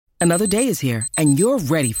Another day is here, and you're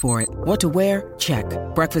ready for it. What to wear? Check.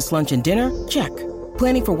 Breakfast, lunch, and dinner? Check.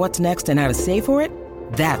 Planning for what's next and how to save for it?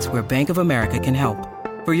 That's where Bank of America can help.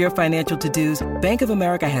 For your financial to-dos, Bank of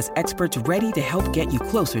America has experts ready to help get you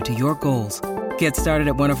closer to your goals. Get started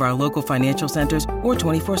at one of our local financial centers or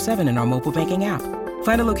 24/7 in our mobile banking app.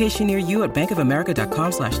 Find a location near you at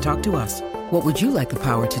bankofamerica.com/talktous. What would you like the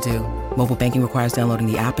power to do? Mobile banking requires downloading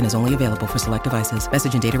the app and is only available for select devices.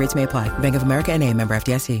 Message and data rates may apply. Bank of America N.A., member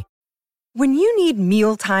FDIC. When you need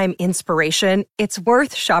mealtime inspiration, it's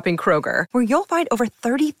worth shopping Kroger, where you'll find over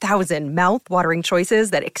 30,000 mouth-watering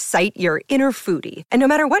choices that excite your inner foodie. And no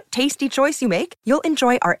matter what tasty choice you make, you'll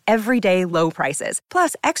enjoy our everyday low prices,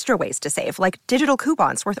 plus extra ways to save, like digital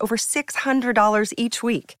coupons worth over $600 each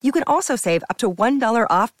week. You can also save up to $1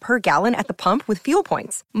 off per gallon at the pump with fuel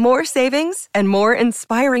points. More savings and more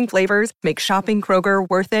inspiring flavors make shopping Kroger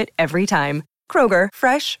worth it every time. Kroger,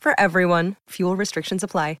 fresh for everyone. Fuel restrictions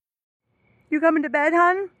apply. You coming to bed,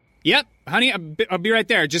 hon? Yep, honey, I'll be right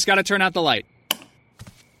there. Just gotta turn out the light.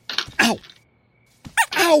 Ow!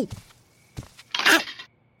 Ow! Ow!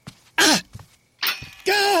 Ah!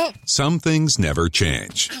 Ah! Some things never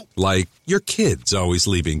change. Like your kids always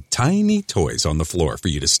leaving tiny toys on the floor for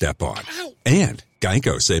you to step on. And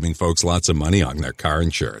Geico saving folks lots of money on their car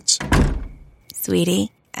insurance.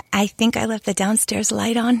 Sweetie, I think I left the downstairs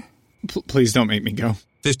light on. Please don't make me go.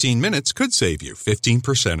 15 minutes could save you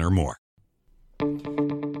 15% or more.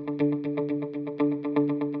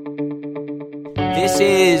 This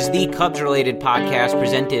is the Cubs-related podcast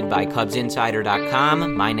presented by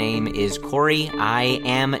CubsInsider.com. My name is Corey. I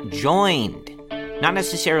am joined, not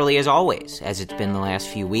necessarily as always, as it's been the last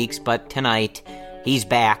few weeks, but tonight he's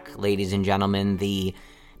back, ladies and gentlemen. The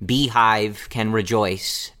Beehive can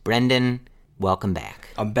rejoice. Brendan, welcome back.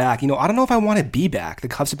 I'm back. I don't know if I want to be back. The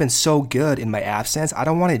Cubs have been so good in my absence. I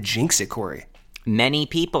don't want to jinx it, Corey. Many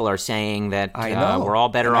people are saying that we're all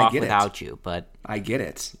better off without you, but I get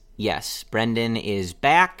it. Yes, Brendan is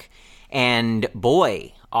back, and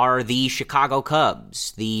boy, are the Chicago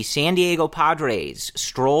Cubs. The San Diego Padres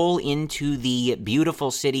stroll into the beautiful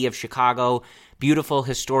city of Chicago, beautiful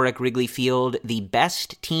historic Wrigley Field, the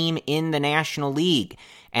best team in the National League,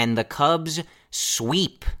 and the Cubs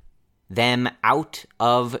sweep them out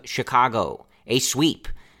of Chicago. A sweep.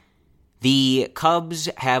 The Cubs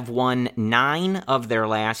have won 9 of their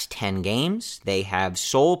last 10 games. They have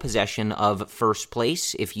sole possession of first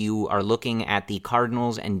place. If you are looking at the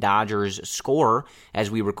Cardinals and Dodgers score,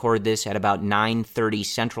 as we record this at about 9:30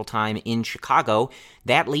 Central Time in Chicago,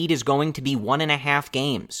 that lead is going to be 1.5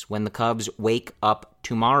 games when the Cubs wake up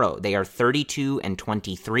tomorrow. They are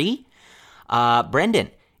 32-23.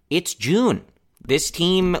 Brendan, it's June. This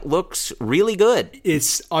team looks really good.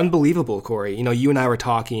 It's unbelievable, Corey. You and I were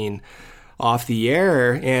talking off the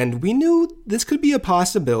air, and we knew this could be a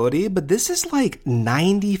possibility, but this is like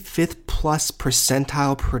 95th plus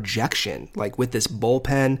percentile projection. Like with this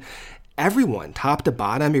bullpen, everyone, top to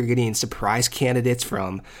bottom, you're getting surprise candidates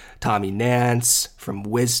from Tommy Nance, from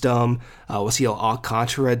Wisdom. We'll see how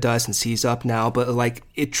Alcantara does since he's up now, but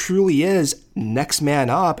it truly is next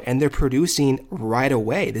man up, and they're producing right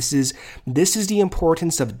away. This is the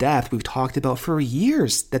importance of depth we've talked about for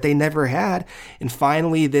years that they never had, and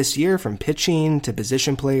finally this year, from pitching to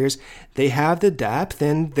position players, they have the depth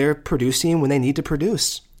and they're producing when they need to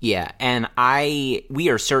produce. Yeah, and we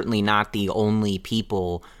are certainly not the only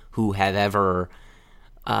people who have ever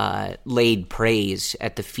laid praise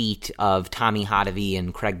at the feet of Tommy Hotovy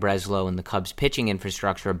and Craig Breslow and the Cubs pitching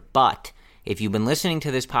infrastructure. But if you've been listening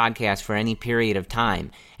to this podcast for any period of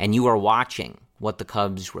time and you are watching what the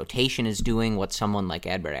Cubs rotation is doing, what someone like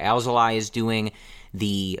Adbert Alzolay is doing,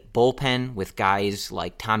 the bullpen with guys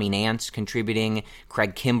like Tommy Nance contributing,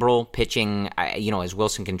 Craig Kimbrell pitching, as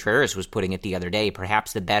Wilson Contreras was putting it the other day,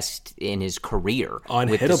 perhaps the best in his career.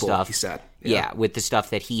 Unhittable, he said. Yeah, with the stuff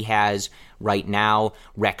that he has right now,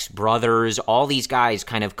 Rex Brothers, all these guys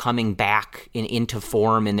kind of coming back into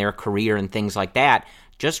form in their career and things like that.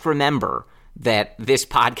 Just remember that this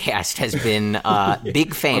podcast has been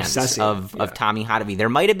big fans of Tommy Hotovy. There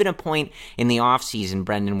might have been a point in the offseason,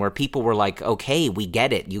 Brendan, where people were like, okay, we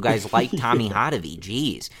get it. You guys like Tommy Hotovy.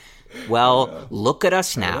 Jeez. Well, look at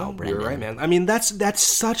us now, Brendan. You're right, man. I mean, that's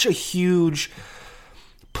such a huge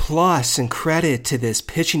plus and credit to this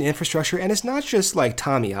pitching infrastructure. And it's not just like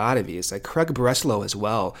Tommy Hotovy. It's like Craig Breslow as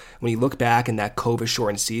well. When you look back in that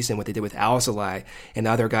COVID-shortened season, what they did with Alzolay and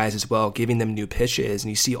other guys as well, giving them new pitches. And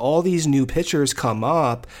you see all these new pitchers come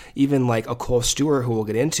up, even like a Cole Stewart, who we'll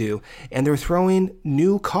get into, and they're throwing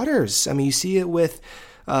new cutters. I mean, you see it with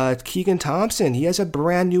Keegan Thompson, he has a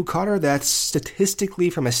brand new cutter that's statistically,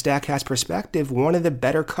 from a StatCast perspective, one of the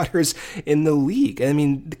better cutters in the league. I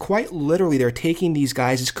mean, quite literally, they're taking these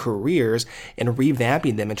guys' careers and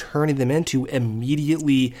revamping them and turning them into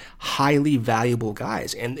immediately highly valuable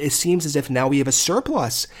guys. And it seems as if now we have a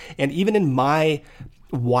surplus. And even in my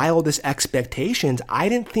wildest expectations, I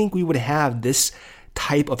didn't think we would have this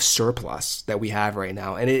type of surplus that we have right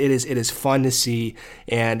now. And it is fun to see,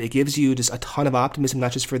 and it gives you just a ton of optimism,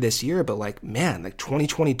 not just for this year, but like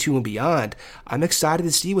 2022 and beyond. I'm excited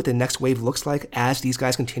to see what the next wave looks like as these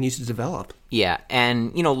guys continue to develop. Yeah,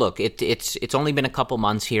 and look, it's only been a couple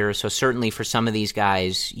months here, so certainly for some of these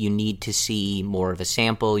guys, you need to see more of a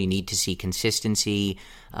sample. You need to see consistency,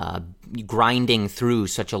 grinding through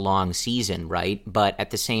such a long season, right? But at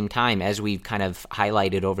the same time, as we've kind of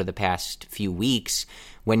highlighted over the past few weeks,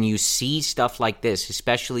 when you see stuff like this,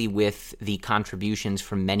 especially with the contributions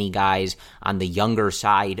from many guys on the younger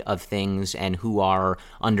side of things and who are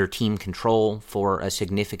under team control for a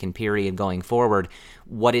significant period going forward,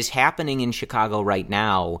 what is happening in Chicago right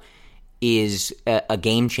now is a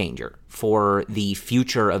game changer for the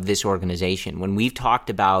future of this organization. When we've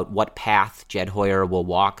talked about what path Jed Hoyer will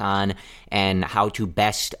walk on and how to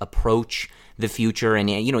best approach the future, and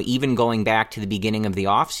even going back to the beginning of the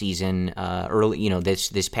offseason, early,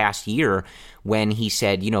 this past year, when he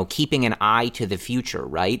said, keeping an eye to the future,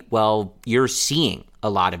 right? Well, you're seeing a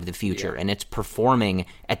lot of the future, and it's performing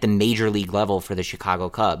at the major league level for the Chicago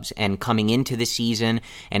Cubs. And coming into the season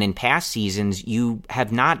and in past seasons, you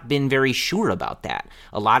have not been very sure about that.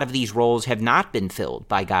 A lot of these roles have not been filled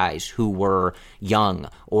by guys who were young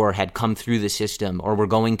or had come through the system or were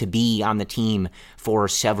going to be on the team for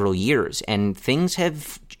several years. And things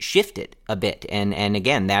have shifted a bit. And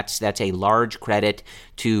again, that's a large credit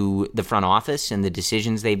to the front office and the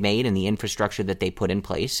decisions they've made and the infrastructure that they put in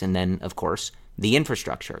place. And then, of course, the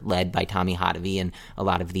infrastructure led by Tommy Hotovy and a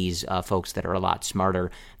lot of these folks that are a lot smarter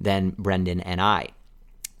than Brendan and I.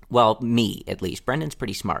 Well, me, at least. Brendan's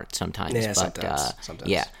pretty smart sometimes. Yeah, but, sometimes.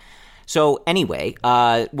 Yeah. So anyway,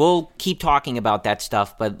 we'll keep talking about that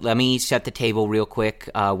stuff, but let me set the table real quick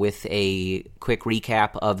with a quick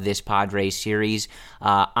recap of this Padres series.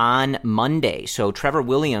 On Monday, so Trevor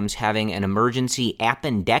Williams having an emergency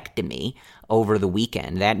appendectomy over the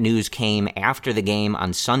weekend. That news came after the game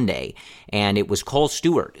on Sunday, and it was Cole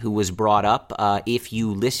Stewart who was brought up. If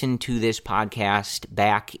you listen to this podcast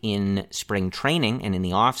back in spring training and in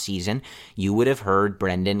the offseason, you would have heard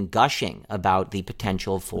Brendan gushing about the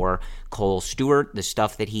potential for Cole Stewart, the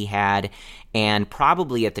stuff that he had, and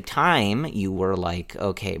probably at the time you were like,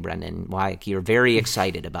 okay, Brendan, why? You're very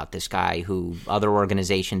excited about this guy who other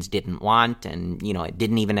organizations didn't want, and it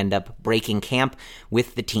didn't even end up breaking camp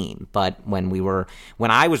with the team. But when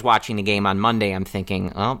I was watching the game on Monday, I'm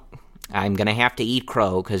thinking, oh, I'm going to have to eat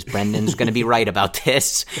crow because Brendan's going to be right about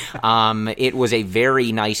this. It was a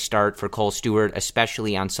very nice start for Cole Stewart,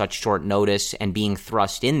 especially on such short notice and being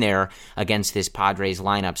thrust in there against this Padres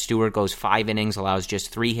lineup. Stewart goes 5 innings, allows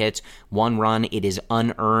just 3 hits, 1 run. It is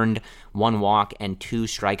unearned, 1 walk and 2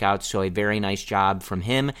 strikeouts, so a very nice job from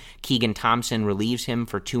him. Keegan Thompson relieves him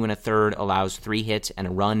for 2 1/3, allows 3 hits and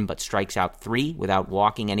a run, but strikes out 3 without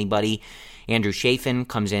walking anybody. Andrew Chafin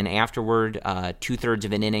comes in afterward, 2/3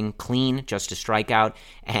 of an inning, clean, just a strikeout.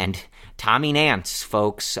 And Tommy Nance,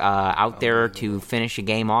 folks, out there to finish a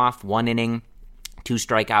game off, 1 inning, 2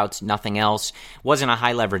 strikeouts, nothing else. Wasn't a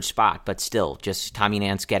high-leverage spot, but still, just Tommy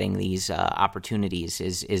Nance getting these opportunities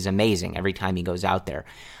is amazing every time he goes out there.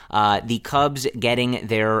 The Cubs getting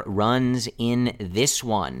their runs in this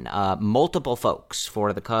one. Multiple folks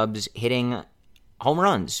for the Cubs hitting home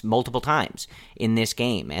runs multiple times in this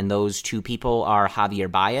game, and those 2 people are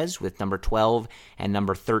Javier Baez with number 12 and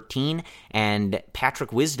number 13, and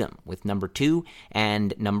Patrick Wisdom with number 2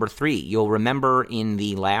 and number 3. You'll remember in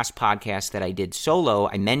the last podcast that I did solo,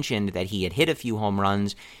 I mentioned that he had hit a few home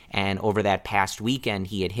runs, and over that past weekend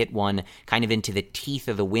he had hit one kind of into the teeth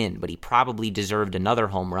of the wind, but he probably deserved another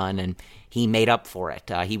home run, and he made up for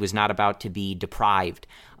it. He was not about to be deprived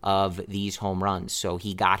of these home runs, so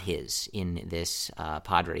he got his in this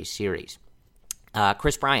Padres series.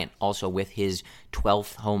 Chris Bryant also with his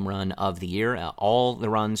 12th home run of the year. All the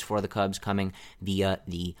runs for the Cubs coming via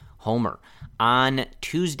the homer. On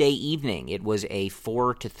Tuesday evening, it was a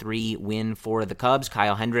 4-3 win for the Cubs.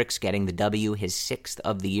 Kyle Hendricks getting the W, his 6th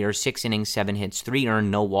of the year, 6 innings, 7 hits, 3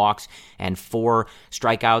 earned, no walks, and 4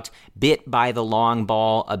 strikeouts. Bit by the long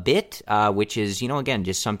ball a bit, which is, again,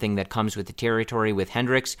 just something that comes with the territory with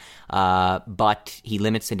Hendricks. But he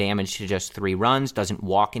limits the damage to just 3 runs, doesn't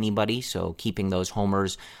walk anybody, so keeping those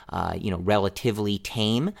homers, relatively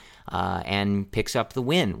tame. And picks up the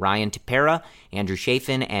win. Ryan Tepera, Andrew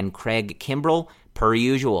Chafin, and Craig Kimbrell, per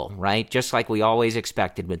usual, right? Just like we always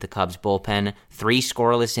expected with the Cubs bullpen. 3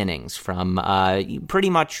 scoreless innings from pretty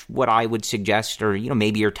much what I would suggest, or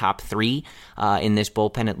maybe your top 3 in this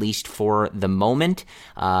bullpen, at least for the moment.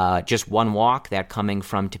 Just 1 walk, that coming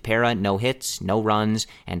from Tepera, no hits, no runs,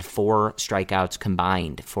 and 4 strikeouts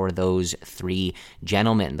combined for those 3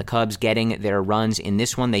 gentlemen. The Cubs getting their runs in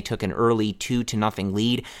this one. They took an early 2-0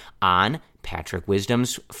 lead on Patrick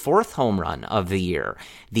Wisdom's 4th home run of the year.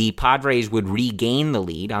 The Padres would regain the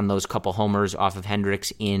lead on those couple homers off of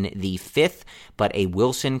Hendricks in the 5th, but a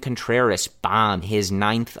Wilson Contreras bomb, his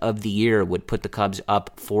 9th of the year, would put the Cubs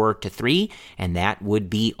up 4-3, and that would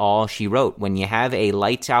be all she wrote. When you have a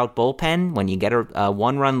lights-out bullpen, when you get a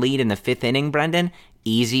 1-run lead in the 5th inning, Brendan,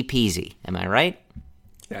 easy peasy. Am I right?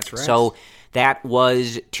 That's right. So that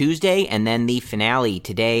was Tuesday, and then the finale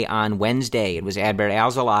today on Wednesday. It was Adbert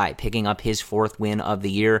Alzolay picking up his 4th win of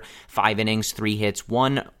the year. 5 innings, 3 hits,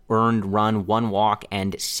 1 earned run, 1 walk,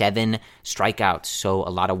 and 7 strikeouts. So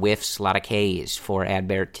a lot of whiffs, a lot of Ks for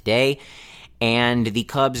Adbert today. And the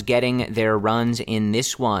Cubs getting their runs in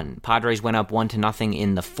this one. Padres went up 1-0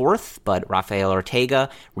 in the 4th, but Rafael Ortega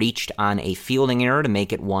reached on a fielding error to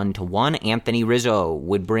make it 1-1. Anthony Rizzo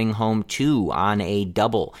would bring home 2 on a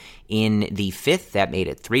double in the 5th. That made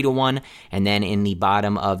it 3-1. And then in the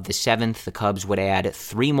bottom of the 7th, the Cubs would add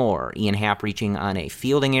 3 more. Ian Happ reaching on a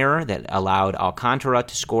fielding error that allowed Alcantara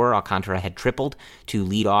to score. Alcantara had tripled to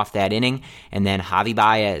lead off that inning. And then Javi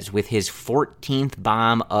Baez with his 14th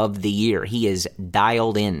bomb of the year. He is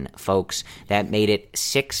dialed in, folks. That made it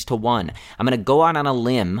 6-1. I'm going to go out on a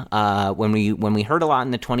limb when we heard a lot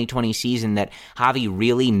in the 2020 season that Javi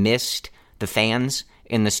really missed the fans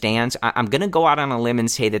in the stands. I'm going to go out on a limb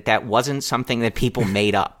and say that wasn't something that people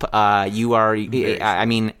made up. If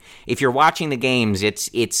you're watching the games,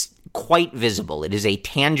 it's quite visible. It is a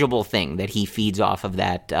tangible thing that he feeds off of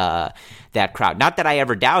that crowd. Not that I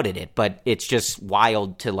ever doubted it, but it's just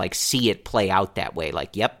wild to see it play out that way.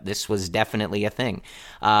 Yep, this was definitely a thing.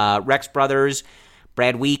 Rex Brothers,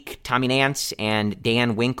 Brad Week, Tommy Nance, and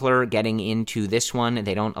Dan Winkler getting into this one.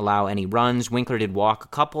 They don't allow any runs. Winkler did walk a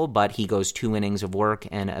couple, but he goes 2 innings of work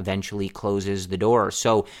and eventually closes the door.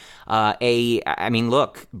 So,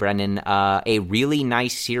 look, Brendan, a really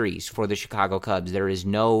nice series for the Chicago Cubs. There is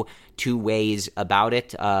no 2 ways about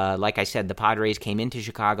it. Like I said, the Padres came into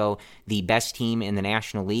Chicago the best team in the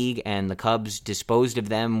National League, and the Cubs disposed of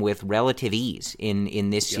them with relative ease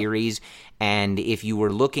in this series. And if you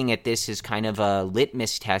were looking at this as kind of a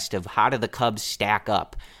litmus test of how do the Cubs stack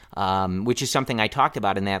up, which is something I talked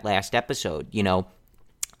about in that last episode,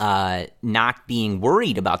 not being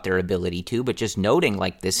worried about their ability to, but just noting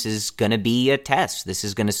this is going to be a test. This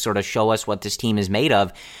is going to sort of show us what this team is made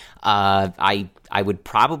of. I would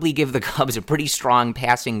probably give the Cubs a pretty strong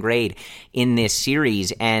passing grade in this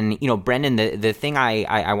series. And, Brendan, the thing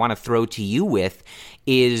I want to throw to you with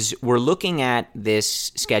is we're looking at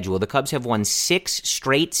this schedule. The Cubs have won 6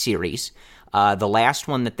 straight series. The last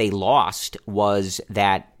one that they lost was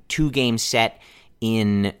that 2-game set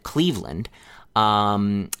in Cleveland.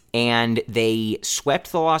 And they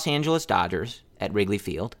swept the Los Angeles Dodgers at Wrigley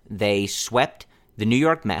Field. They swept the New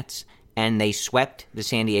York Mets, and they swept the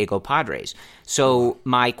San Diego Padres. So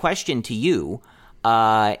my question to you,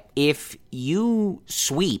 if you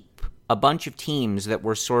sweep a bunch of teams that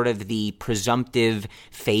were sort of the presumptive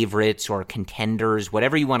favorites or contenders,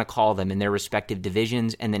 whatever you want to call them, in their respective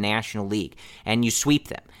divisions and the National League, and you sweep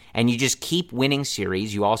them, and you just keep winning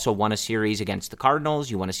series. You also won a series against the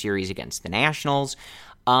Cardinals. You won a series against the Nationals.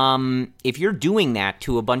 If you're doing that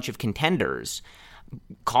to a bunch of contenders,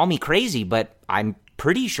 call me crazy, but I'm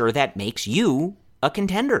pretty sure that makes you a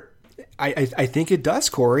contender. I think it does,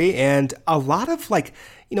 Corey. And a lot of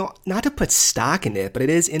not to put stock in it, but it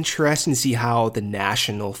is interesting to see how the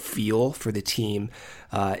national feel for the team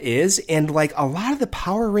is. And a lot of the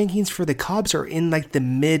power rankings for the Cubs are in the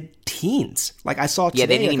mid-teens. I saw today. Yeah,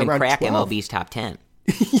 they didn't even crack 12. MLB's top 10.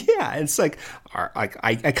 Yeah, it's I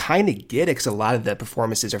kind of get it because a lot of the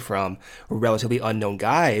performances are from relatively unknown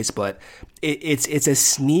guys, but it's a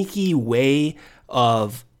sneaky way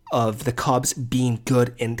of of the Cubs being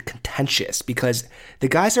good and contentious, because the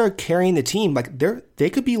guys that are carrying the team, like they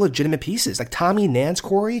could be legitimate pieces. Like Tommy Nance,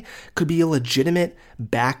 Corey, could be a legitimate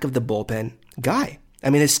back of the bullpen guy. I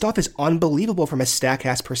mean, his stuff is unbelievable from a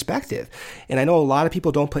StatCast perspective. And I know a lot of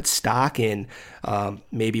people don't put stock in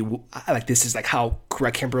maybe like this is like how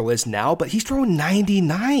Craig Kimbrell is now, but he's throwing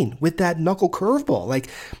 99 with that knuckle curveball. Like,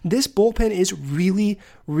 this bullpen is really,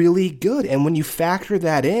 really good. And when you factor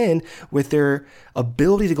that in with their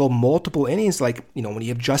ability to go multiple innings, like, you know, when you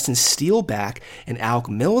have Justin Steele back and Alec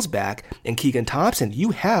Mills back and Keegan Thompson, you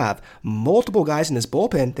have multiple guys in this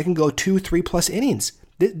bullpen that can go 2-3+ innings.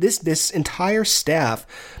 This entire staff,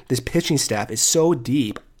 this pitching staff, is so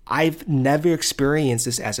deep. I've never experienced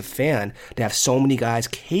this as a fan, to have so many guys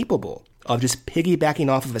capable of just piggybacking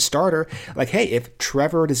off of a starter. Like, hey, if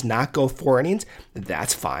Trevor does not go 4 innings,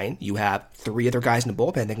 that's fine. You have 3 other guys in the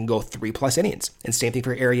bullpen that can go 3+ innings. And same thing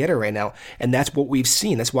for Arrieta right now. And that's what we've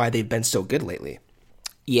seen. That's why they've been so good lately.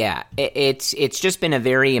 Yeah, it's just been a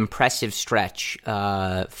very impressive stretch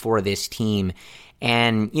for this team.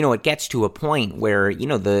 And, you know, it gets to a point where, you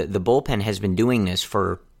know, the bullpen has been doing this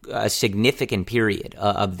for a significant period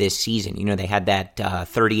of this season. You know, they had that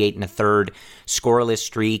 38 1/3 scoreless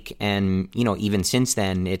streak, and, you know, even since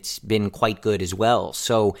then, it's been quite good as well.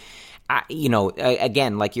 So, you know,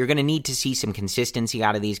 again, like, you're going to need to see some consistency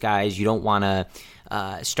out of these guys. You don't want to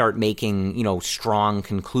start making, you know, strong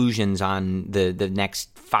conclusions on the next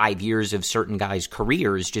 5 years of certain guys'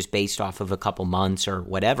 careers just based off of a couple months or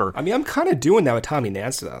whatever. I mean, I'm kind of doing that with Tommy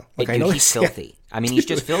Nance, though. Like, I know he's filthy. I mean, he's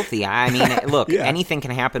just filthy. I mean, look, anything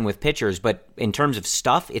can happen with pitchers, but in terms of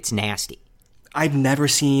stuff, it's nasty. I've never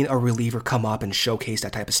seen a reliever come up and showcase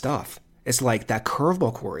that type of stuff. It's like that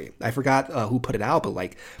curveball, Corey. I forgot who put it out, but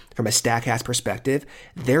like, from a StatCast perspective,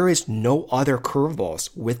 there is no other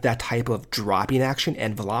curveballs with that type of dropping action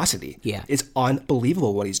and velocity. Yeah, it's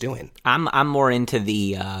unbelievable what he's doing. I'm more into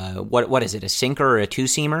the what is it? A sinker or a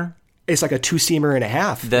 2-seamer? It's like a 2-seamer and a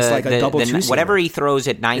half. It's like a double 2-seamer. Whatever he throws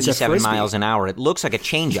at 97 miles an hour, it looks like a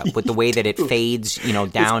changeup with the way that it fades, you know,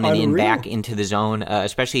 down and in back into the zone,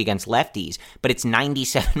 especially against lefties. But it's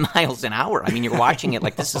 97 miles an hour. I mean, you're watching it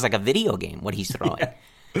like this is like a video game, what he's throwing. Yeah.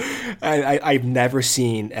 I've never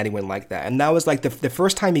seen anyone like that. And that was like the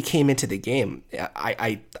first time he came into the game,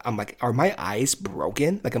 I'm like, are my eyes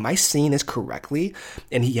broken? Like, am I seeing this correctly?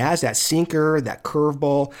 And he has that sinker, that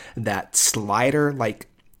curveball, that slider, like,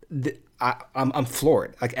 I'm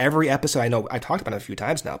floored. Like, every episode, I know I talked about it a few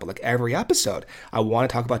times now, but like every episode, I want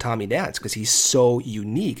to talk about Tommy Nance because he's so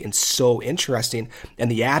unique and so interesting,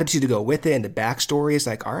 and the attitude to go with it and the backstory is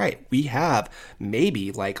like, all right, we have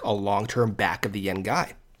maybe like a long-term back of the end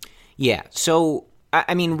guy. Yeah. So,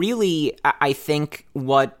 I mean, really, I think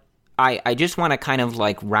what I just want to kind of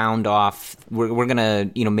like round off. We're going to,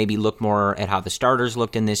 you know, maybe look more at how the starters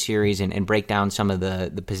looked in this series and break down some of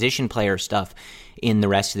the position player stuff in the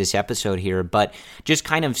rest of this episode here. But just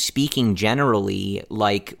kind of speaking generally,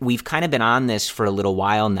 like, we've kind of been on this for a little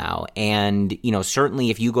while now. And, you know, certainly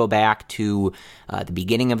if you go back to the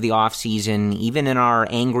beginning of the offseason, even in our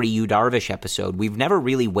Angry Yu Darvish episode, we've never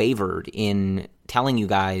really wavered in telling you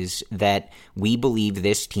guys that we believe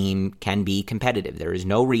this team can be competitive. There is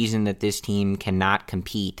no reason that this team cannot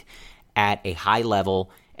compete at a high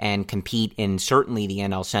level and compete in certainly the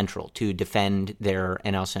NL Central to defend their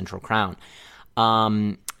NL Central crown.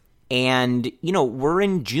 And, you know, we're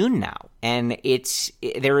in June now, and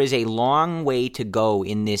there is a long way to go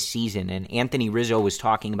in this season. And Anthony Rizzo was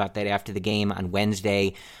talking about that after the game on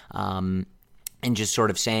Wednesday, and just sort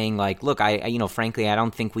of saying, like, look, frankly, I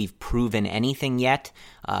don't think we've proven anything yet.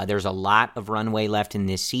 There's a lot of runway left in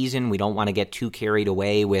this season. We don't want to get too carried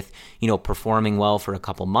away with, you know, performing well for a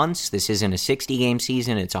couple months. This isn't a 60-game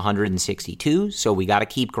season. It's 162. So we got to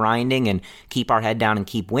keep grinding and keep our head down and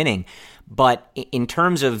keep winning. But in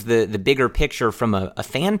terms of the bigger picture from a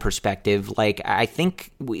fan perspective, like, I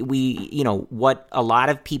think we you know, what a lot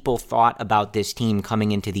of people thought about this team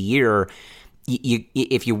coming into the year,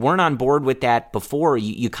 if you weren't on board with that before,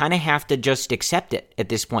 you kind of have to just accept it at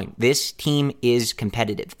this point. This team is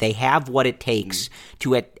competitive. They have what it takes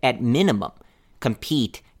to, at minimum,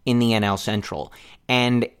 compete in the NL Central.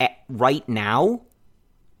 And right now,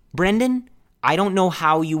 Brendan, I don't know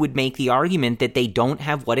how you would make the argument that they don't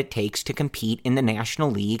have what it takes to compete in the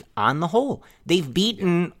National League on the whole. They've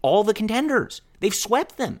beaten all the contenders. They've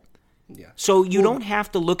swept them. Yeah. So you don't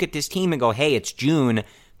have to look at this team and go, hey, it's June,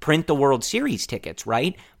 print the World Series tickets,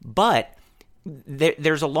 right? But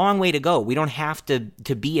there's a long way to go. We don't have to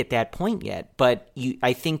be at that point yet. But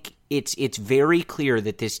I think it's very clear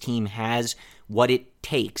that this team has what it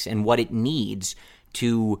takes and what it needs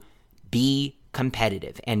to be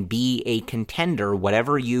competitive and be a contender,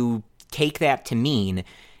 whatever you take that to mean,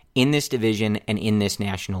 in this division and in this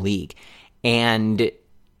National League. And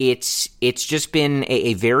it's just been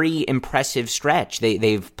a very impressive stretch.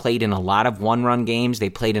 They've played in a lot of one-run games. They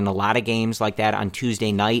played in a lot of games like that on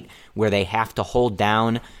Tuesday night where they have to hold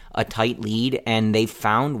down a tight lead, and they've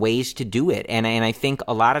found ways to do it. And I think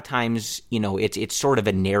a lot of times, it's sort of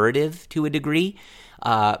a narrative to a degree,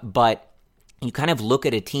 but you kind of look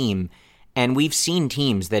at a team, and we've seen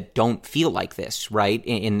teams that don't feel like this, right,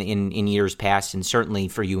 in years past, and certainly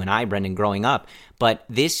for you and I, Brendan, growing up. But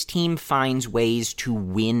this team finds ways to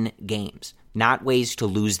win games, not ways to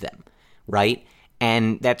lose them, right?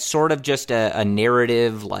 And that's sort of just a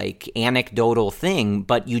narrative, like anecdotal thing,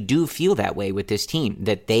 but you do feel that way with this team,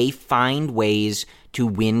 that they find ways to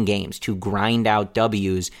win games, to grind out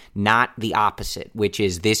W's, not the opposite, which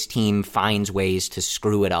is this team finds ways to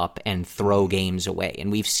screw it up and throw games away.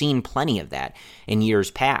 And we've seen plenty of that in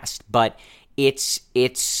years past. But it's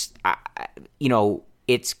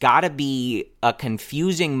got to be a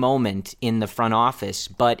confusing moment in the front office,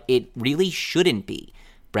 but it really shouldn't be,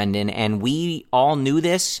 Brendan. And we all knew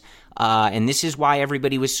this, and this is why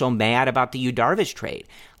everybody was so mad about the Yu Darvish trade.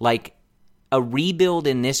 Like, a rebuild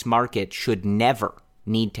in this market should never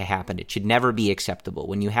need to happen. It should never be acceptable.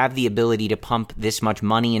 When you have the ability to pump this much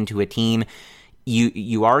money into a team,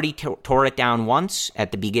 you already tore it down once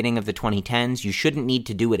at the beginning of the 2010s. You shouldn't need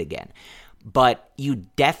to do it again. But you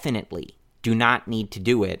definitely do not need to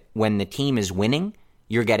do it when the team is winning.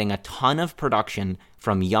 You're getting a ton of production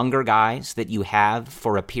from younger guys that you have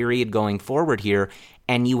for a period going forward here,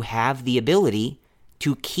 and you have the ability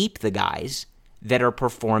to keep the guys that are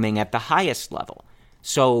performing at the highest level.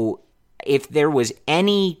 So if there was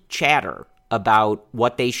any chatter about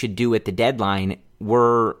what they should do at the deadline,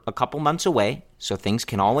 we're a couple months away, so things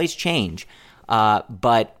can always change.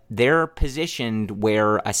 But they're positioned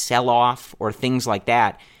where a sell-off or things like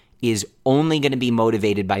that is only going to be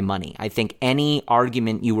motivated by money. I think any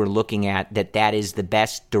argument you were looking at that is the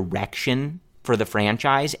best direction for the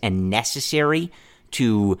franchise and necessary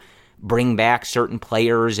to bring back certain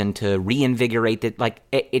players and to reinvigorate that, like,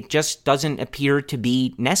 it just doesn't appear to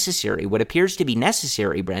be necessary. What appears to be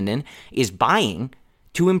necessary, Brendan, is buying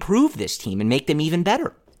to improve this team and make them even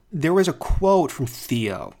better. There was a quote from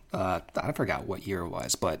Theo. I forgot what year it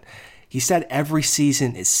was, but he said every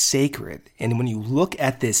season is sacred. And when you look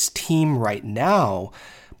at this team right now,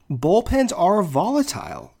 bullpens are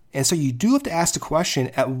volatile. And so you do have to ask the question,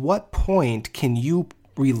 at what point can you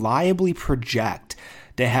reliably project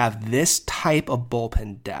to have this type of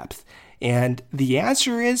bullpen depth? And the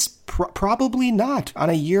answer is probably not. On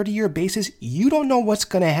a year-to-year basis, you don't know what's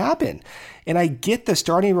going to happen. And I get the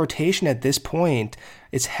starting rotation at this point.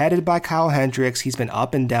 It's headed by Kyle Hendricks. He's been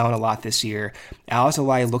up and down a lot this year.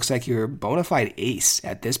 Alzolay looks like your bona fide ace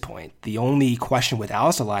at this point. The only question with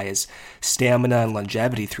Alzolay is stamina and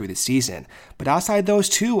longevity through the season. But outside those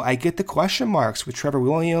two, I get the question marks with Trevor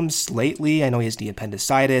Williams lately. I know he has the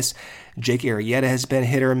appendicitis. Jake Arrieta has been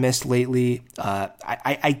hit or miss lately.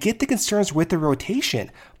 I get the concerns with the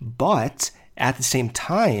rotation, but at the same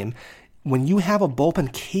time, when you have a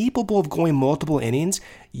bullpen capable of going multiple innings,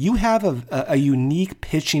 you have a unique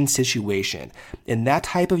pitching situation. And that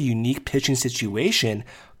type of unique pitching situation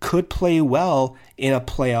could play well in a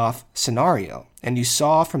playoff scenario. And you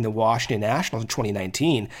saw from the Washington Nationals in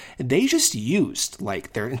 2019, they just used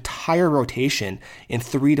like their entire rotation in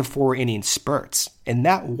 3 to 4 inning spurts. And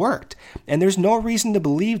that worked. And there's no reason to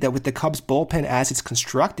believe that with the Cubs bullpen as it's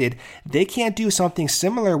constructed, they can't do something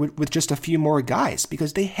similar with just a few more guys,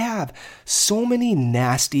 because they have so many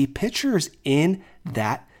nasty pitchers in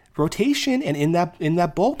that rotation and in that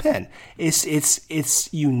bullpen.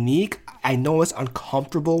 It's unique. I know it's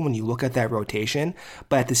uncomfortable when you look at that rotation,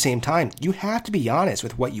 but at the same time, you have to be honest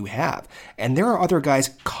with what you have. And there are other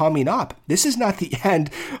guys coming up. This is not the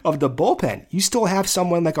end of the bullpen. You still have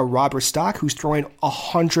someone like a Robert Stock who's throwing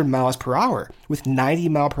 100 miles per hour with 90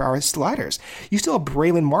 mile per hour sliders. You still have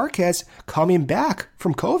Braylon Marquez coming back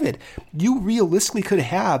from COVID. You realistically could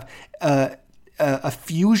have a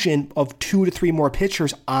fusion of 2 to 3 more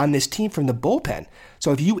pitchers on this team from the bullpen.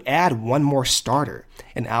 So if you add one more starter,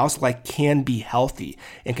 and Alzolay can be healthy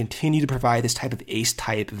and continue to provide this type of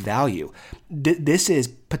ace-type value, this is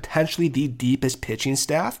potentially the deepest pitching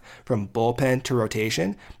staff from bullpen to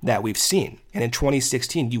rotation that we've seen. And in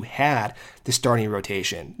 2016, you had the starting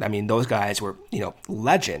rotation. I mean, those guys were,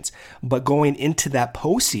 legends. But going into that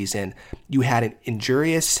postseason, you had an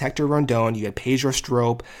injurious Hector Rondon, you had Pedro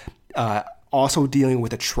Strop, also dealing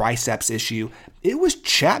with a triceps issue. It was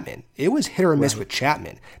Chapman. It was hit or miss with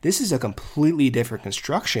Chapman. This is a completely different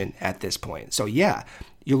construction at this point. So yeah,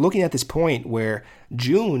 you're looking at this point where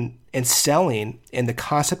June and selling and the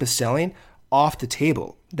concept of selling off the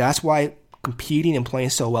table. That's why competing and playing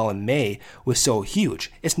so well in May was so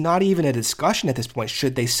huge. It's not even a discussion at this point,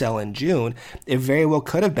 should they sell in June? It very well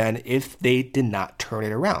could have been if they did not turn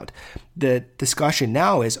it around. The discussion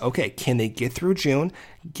now is, okay, can they get through June,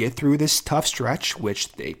 get through this tough stretch,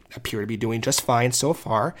 which they appear to be doing just fine so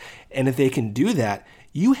far, and if they can do that,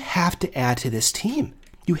 you have to add to this team.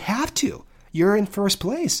 You have to. You're in first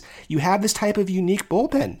place. You have this type of unique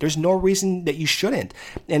bullpen. There's no reason that you shouldn't.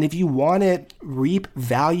 And if you want to reap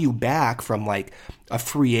value back from like a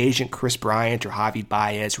free agent, Kris Bryant or Javi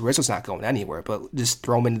Baez, Rizzo's not going anywhere, but just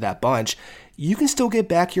throw him into that bunch, you can still get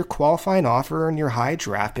back your qualifying offer and your high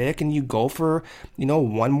draft pick, and you go for,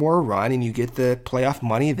 one more run and you get the playoff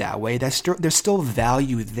money that way. There's still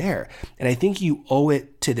value there. And I think you owe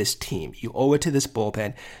it to this team. You owe it to this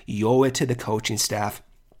bullpen. You owe it to the coaching staff.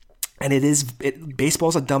 And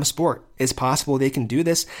baseball's a dumb sport. It's possible they can do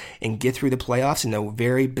this and get through the playoffs in a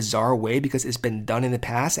very bizarre way because it's been done in the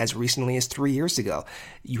past as recently as 3 years ago.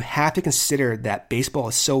 You have to consider that baseball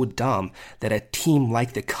is so dumb that a team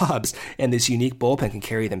like the Cubs and this unique bullpen can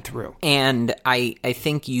carry them through. And I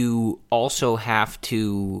think you also have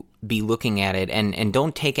to be looking at it and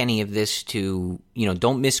don't take any of this to,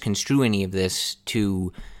 don't misconstrue any of this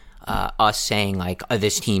to us saying like,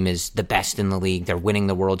 this team is the best in the league. They're winning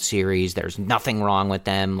the World Series. There's nothing wrong with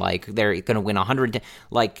them. Like they're going to win 100.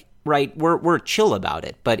 Like, right. We're chill about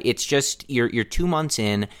it, but it's just you're 2 months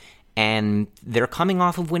in and they're coming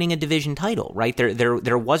off of winning a division title, right?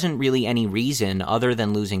 There wasn't really any reason other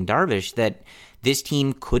than losing Darvish that this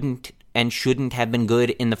team couldn't and shouldn't have been good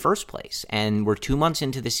in the first place. And we're 2 months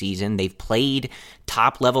into the season. They've played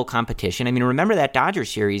top-level competition. I mean, remember that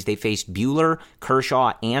Dodgers series? They faced Buehler,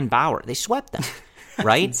 Kershaw, and Bauer. They swept them,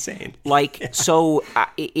 right? Insane. So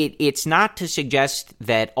it's not to suggest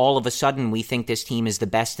that all of a sudden we think this team is the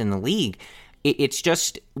best in the league. It's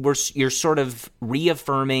just you're sort of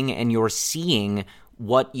reaffirming and you're seeing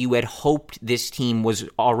what you had hoped this team was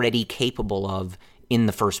already capable of in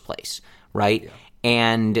the first place, right? Yeah.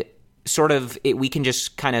 And sort of we can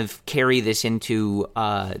just kind of carry this into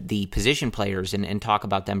the position players and talk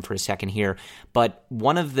about them for a second here. But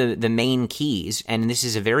one of the main keys, and this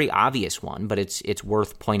is a very obvious one, but it's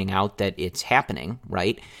worth pointing out that it's happening,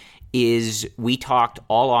 right, is we talked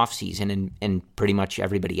all offseason, and pretty much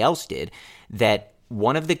everybody else did, that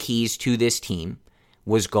one of the keys to this team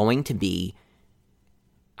was going to be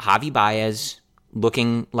Javi Baez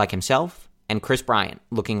looking like himself and Kris Bryant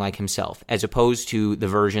looking like himself, as opposed to the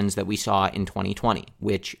versions that we saw in 2020,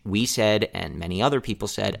 which we said, and many other people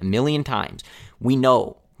said a million times, we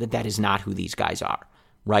know that is not who these guys are,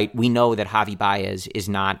 right? We know that Javi Baez is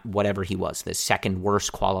not whatever he was, the second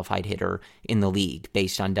worst qualified hitter in the league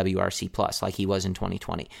based on WRC+, like he was in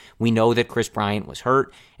 2020. We know that Kris Bryant was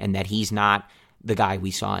hurt and that he's not the guy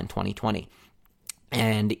we saw in 2020.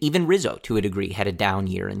 And even Rizzo, to a degree, had a down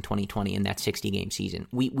year in 2020 in that 60-game season.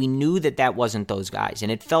 We knew that wasn't those guys, and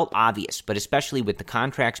it felt obvious, but especially with the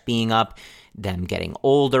contracts being up, them getting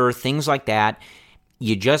older, things like that,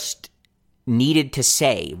 you just needed to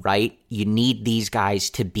say, right, you need these guys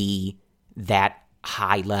to be that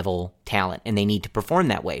high-level talent, and they need to perform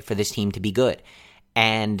that way for this team to be good.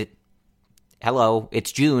 And, hello,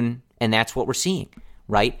 it's June, and that's what we're seeing,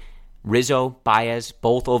 right? Rizzo, Baez,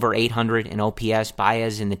 both over 800 in OPS.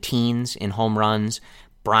 Baez in the teens in home runs.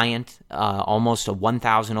 Bryant, almost a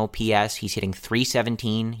 1,000 OPS. He's hitting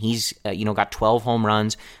 317. He's, got 12 home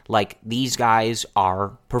runs. Like, these guys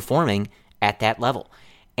are performing at that level.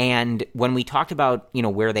 And when we talked about,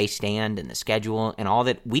 where they stand and the schedule and all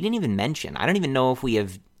that, we didn't even mention. I don't even know if we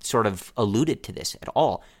have sort of alluded to this at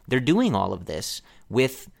all. They're doing all of this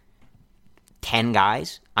with 10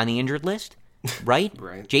 guys on the injured list. Right?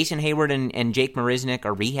 Right. Jason Hayward and Jake Marisnick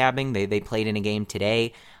are rehabbing. They played in a game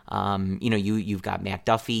today. You've got Matt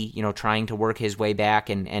Duffy, trying to work his way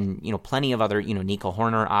back, and plenty of other, Nico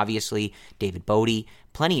Horner, obviously, David Bodie,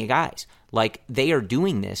 plenty of guys. Like, they are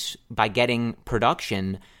doing this by getting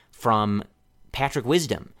production from Patrick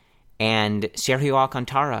Wisdom and Sergio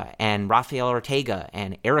Alcantara and Rafael Ortega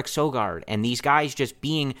and Eric Sogard, and these guys just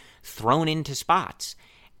being thrown into spots.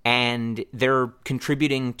 And they're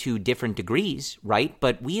contributing to different degrees, right?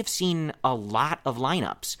 But we have seen a lot of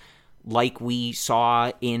lineups like we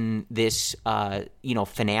saw in this,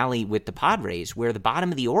 finale with the Padres, where the bottom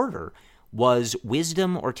of the order was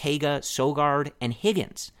Wisdom, Ortega, Sogard, and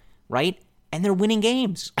Higgins, right? And they're winning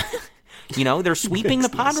games. They're sweeping the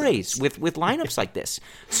Padres with lineups like this.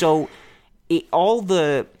 So all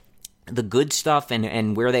the the good stuff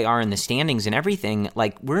and where they are in the standings and everything,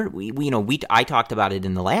 like I talked about it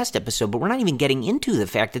in the last episode, but we're not even getting into the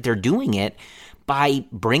fact that they're doing it by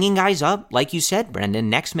bringing guys up, like you said, Brendan,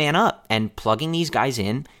 next man up, and plugging these guys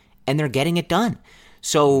in, and they're getting it done.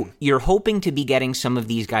 So you're hoping to be getting some of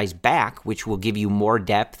these guys back, which will give you more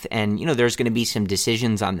depth, and there's going to be some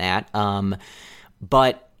decisions on that.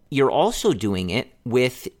 But you're also doing it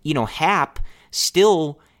with Happ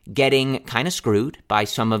still getting kind of screwed by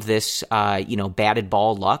some of this, batted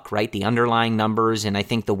ball luck, right? The underlying numbers, and I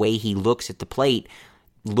think the way he looks at the plate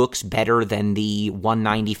looks better than the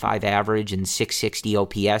 195 average and 660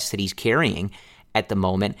 OPS that he's carrying at the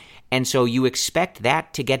moment. And so you expect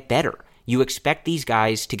that to get better. You expect these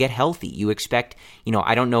guys to get healthy. You expect,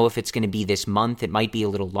 I don't know if it's going to be this month. It might be a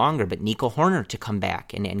little longer, but Nico Hoerner to come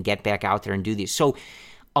back and get back out there and do this. So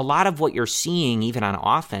a lot of what you're seeing, even on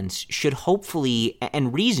offense, should hopefully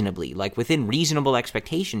and reasonably, like within reasonable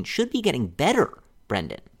expectation, should be getting better,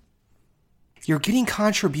 Brendan. You're getting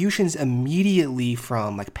contributions immediately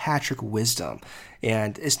from like Patrick Wisdom.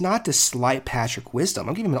 And it's not to slight Patrick Wisdom.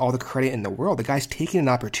 I'm giving him all the credit in the world. The guy's taking an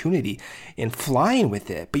opportunity and flying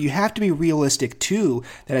with it. But you have to be realistic, too,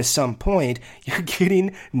 that at some point, you're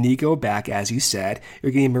getting Nico back, as you said.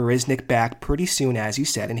 You're getting Marisnick back pretty soon, as you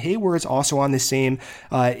said. And Hayward's also on the same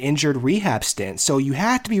injured rehab stint. So you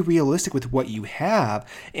have to be realistic with what you have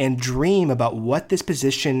and dream about what this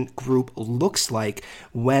position group looks like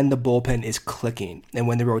when the bullpen is clicking and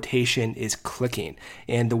when the rotation is clicking.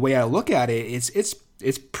 And the way I look at it,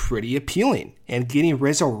 it's pretty appealing. And getting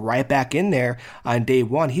Rizzo right back in there on day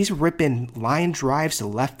one, he's ripping line drives to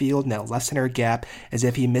left field in that left center gap as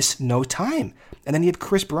if he missed no time. And then you have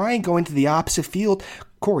Chris Bryant going to the opposite field.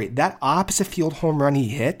 Corey, that opposite field home run he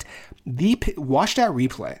hit, watch that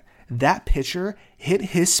replay. That pitcher hit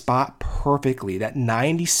his spot perfectly. That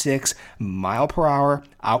 96 mile per hour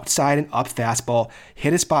outside and up fastball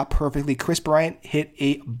hit his spot perfectly. Chris Bryant hit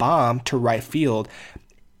a bomb to right field.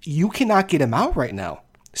 You cannot get him out right now.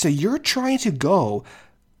 So you're trying to go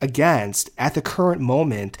against, at the current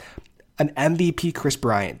moment, an MVP Chris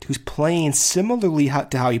Bryant, who's playing similarly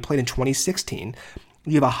to how he played in 2016.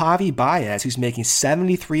 You have a Javi Baez who's making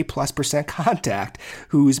 73+% contact,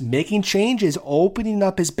 who's making changes, opening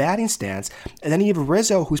up his batting stance. And then you have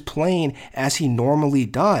Rizzo who's playing as he normally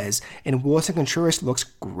does. And Wilson Contreras looks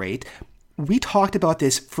great. We talked about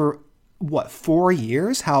this for, 4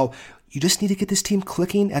 years? How you just need to get this team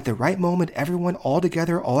clicking at the right moment, everyone all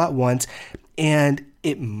together, all at once. And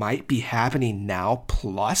it might be happening now,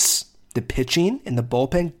 plus the pitching and the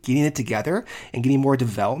bullpen getting it together and getting more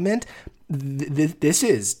development. This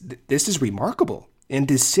is remarkable. And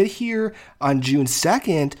to sit here on June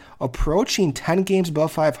 2nd, approaching 10 games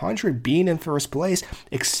above 500, being in first place,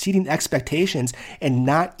 exceeding expectations, and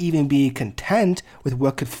not even being content with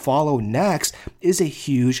what could follow next is a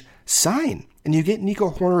huge sign. And you get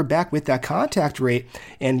Nico Hoerner back with that contact rate,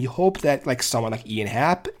 and you hope that like someone like Ian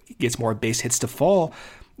Happ gets more base hits to fall.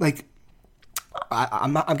 Like,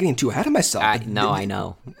 I'm getting too ahead of myself. I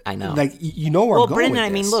know. Like, you know where I'm going Brendan, with this.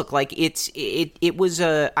 I mean, look, like it was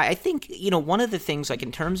I think, one of the things, like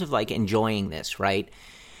in terms of like enjoying this, right?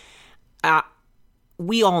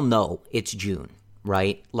 We all know it's June,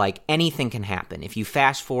 right? Like anything can happen. If you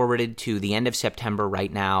fast forwarded to the end of September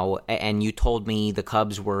right now and you told me the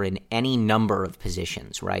Cubs were in any number of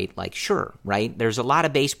positions, right? Like, sure, right? There's a lot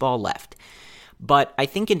of baseball left. But I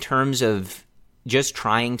think in terms of just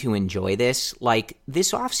trying to enjoy this, like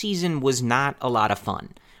this offseason was not a lot of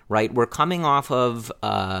fun, right? We're coming off of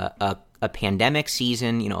a pandemic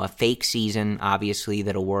season, a fake season, obviously,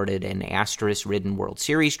 that awarded an asterisk-ridden World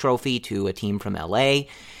Series trophy to a team from LA.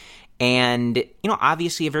 And,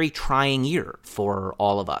 obviously a very trying year for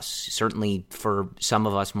all of us, certainly for some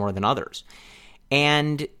of us more than others.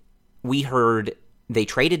 And we heard they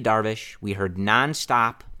traded Darvish. We heard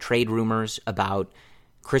nonstop trade rumors about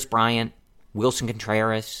Chris Bryant, Wilson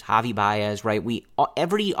Contreras, Javi Baez, right?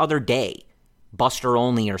 Every other day, Buster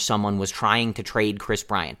Olney or someone was trying to trade Chris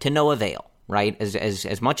Bryant to no avail, right?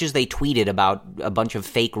 As much as they tweeted about a bunch of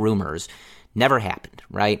fake rumors, never happened,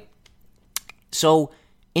 right? So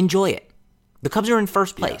enjoy it. The Cubs are in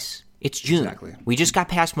first place. Yeah, it's June. Exactly. We just got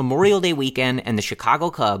past Memorial Day weekend, and the Chicago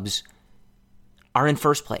Cubs are in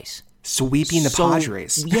first place. Sweeping the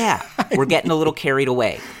Padres. Yeah, we're getting a little carried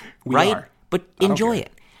away, right? Are. But enjoy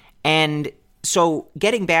it. And so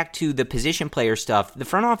getting back to the position player stuff, the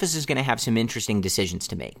front office is going to have some interesting decisions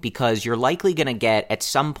to make because you're likely going to get, at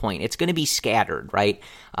some point, it's going to be scattered, right?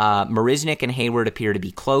 Marisnick and Hayward appear to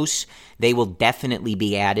be close. They will definitely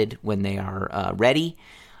be added when they are ready.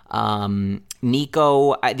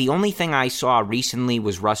 Nico, the only thing I saw recently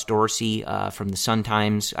was Russ Dorsey from the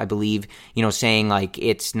Sun-Times, I believe, saying like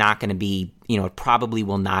it's not going to be, it probably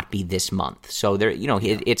will not be this month. So there,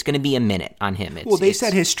 it's going to be a minute on him. They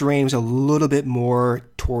said his strain was a little bit more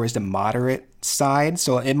towards the moderate side,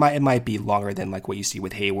 so it might be longer than like what you see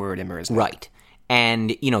with Hayward and Merzlikins. Right.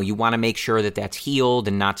 And, you want to make sure that that's healed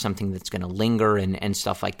and not something that's going to linger and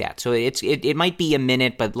stuff like that. So it might be a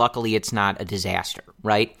minute, but luckily it's not a disaster,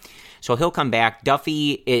 right? So he'll come back.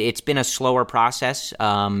 Duffy, it's been a slower process,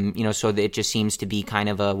 so it just seems to be kind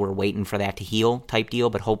of we're waiting for that to heal type deal,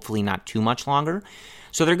 but hopefully not too much longer.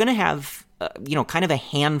 So they're going to have, kind of a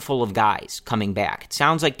handful of guys coming back. It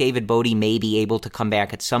sounds like David Bodie may be able to come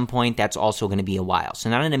back at some point. That's also going to be a while. So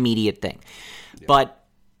not an immediate thing. Yeah. But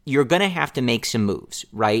you're going to have to make some moves,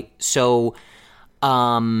 right? So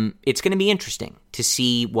it's going to be interesting to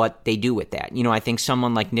see what they do with that. I think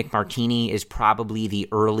someone like Nick Martini is probably the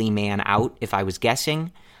early man out, if I was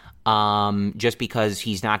guessing, just because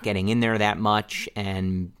he's not getting in there that much.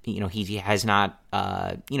 And, he has not,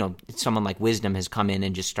 someone like Wisdom has come in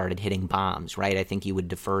and just started hitting bombs, right? I think you would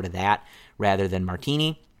defer to that rather than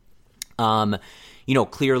Martini.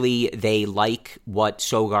 Clearly they like what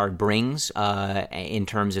Sogard brings in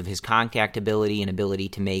terms of his contact ability and ability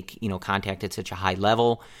to make, contact at such a high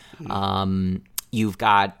level. You've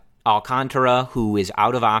got Alcantara, who is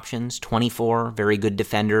out of options, 24, very good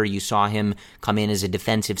defender. You saw him come in as a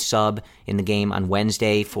defensive sub in the game on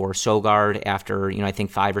Wednesday for Sogard after, I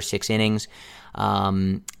think 5 or 6 innings.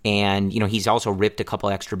 And, he's also ripped a couple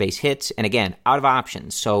extra base hits, and again, out of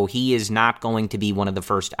options. So he is not going to be one of the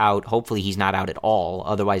first out. Hopefully he's not out at all.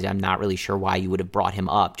 Otherwise, I'm not really sure why you would have brought him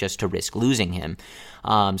up just to risk losing him.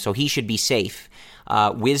 So he should be safe.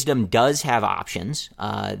 Wisdom does have options,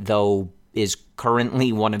 though is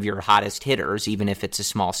currently one of your hottest hitters, even if it's a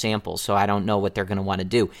small sample. So I don't know what they're going to want to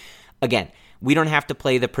do. Again, we don't have to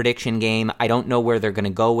play the prediction game. I don't know where they're going to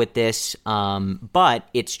go with this, but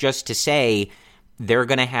it's just to say they're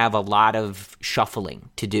going to have a lot of shuffling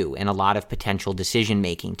to do and a lot of potential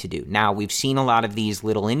decision-making to do. Now, we've seen a lot of these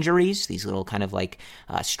little injuries, these little kind of like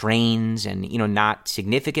strains and, not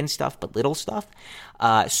significant stuff, but little stuff.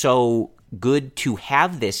 So good to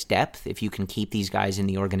have this depth if you can keep these guys in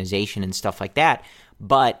the organization and stuff like that,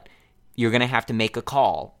 but you're going to have to make a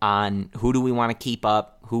call on who do we want to keep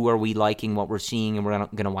up, who are we liking what we're seeing, and we're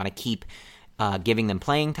going to want to keep giving them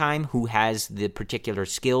playing time, who has the particular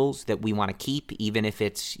skills that we want to keep, even if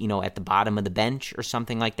it's, at the bottom of the bench or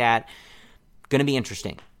something like that. Going to be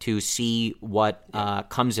interesting to see what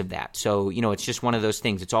comes of that. So, it's just one of those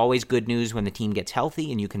things. It's always good news when the team gets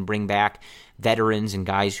healthy and you can bring back veterans and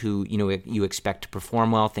guys who, you expect to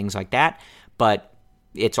perform well, things like that. But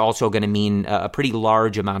it's also going to mean a pretty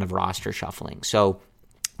large amount of roster shuffling. So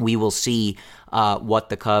we will see what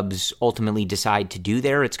the Cubs ultimately decide to do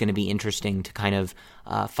there. It's going to be interesting to kind of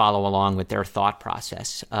follow along with their thought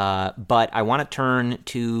process. But I want to turn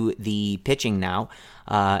to the pitching now.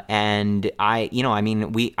 And I'm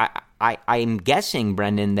guessing,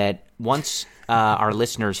 Brendan, that once our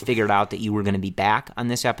listeners figured out that you were going to be back on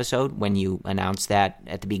this episode when you announced that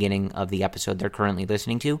at the beginning of the episode they're currently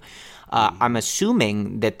listening to, I'm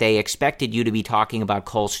assuming that they expected you to be talking about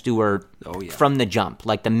Cole Stewart from the jump,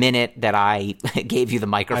 like the minute that I gave you the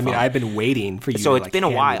microphone. I mean, I've been waiting for you so to it's been a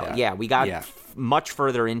while. Yeah, we got much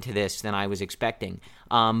further into this than I was expecting.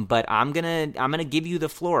 But I'm gonna give you the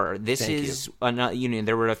floor. This is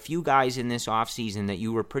there were a few guys in this offseason that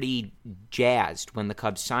you were pretty jazzed when the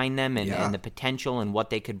Cubs signed them and the potential and what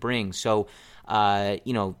they could bring. So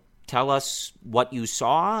tell us what you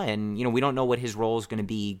saw, and we don't know what his role is going to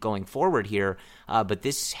be going forward here, but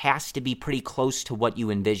this has to be pretty close to what you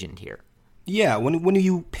envisioned here. Yeah, when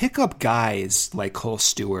you pick up guys like Cole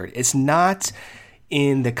Stewart, it's not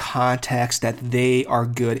in the context that they are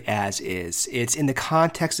good as is. It's in the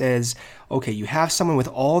context as, okay, you have someone with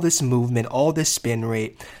all this movement, all this spin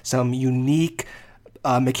rate, some unique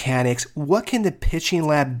mechanics. What can the pitching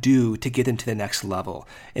lab do to get them to the next level?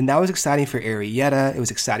 And that was exciting for Arrieta. It was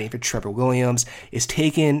exciting for Trevor Williams. It's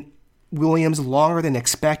taken Williams longer than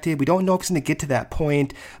expected. We don't know if he's going to get to that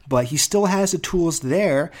point, but he still has the tools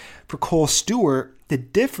there. For Cole Stewart, the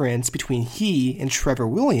difference between he and Trevor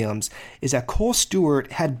Williams is that Cole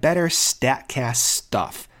Stewart had better StatCast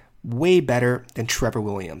stuff, way better than Trevor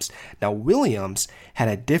Williams. Now, Williams had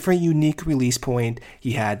a different unique release point.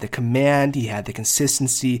 He had the command, he had the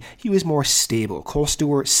consistency, he was more stable. Cole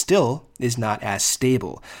Stewart still is not as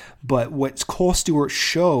stable, but what Cole Stewart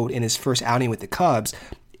showed in his first outing with the Cubs,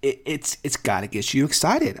 it's got to get you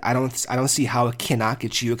excited. I don't see how it cannot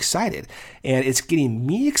get you excited. And it's getting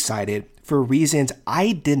me excited for reasons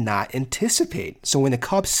I did not anticipate. So when the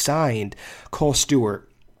Cubs signed Kohl Stewart,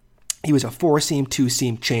 he was a 4-seam,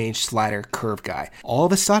 2-seam change slider curve guy. All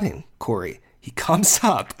of a sudden, Corey, he comes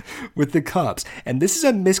up with the Cubs. And this is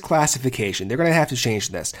a misclassification. They're going to have to change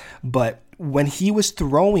this. But when he was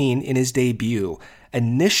throwing in his debut,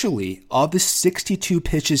 initially, of the 62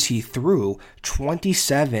 pitches he threw,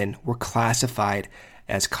 27 were classified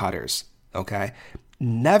as cutters. Okay?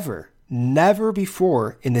 Never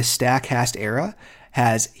before in the StatCast era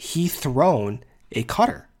has he thrown a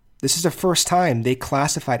cutter. This is the first time they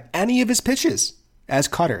classified any of his pitches as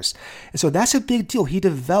cutters. And so that's a big deal. He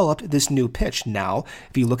developed this new pitch. Now,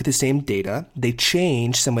 if you look at the same data, they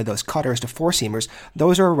changed some of those cutters to 4-seamers.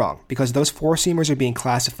 Those are wrong because those 4-seamers are being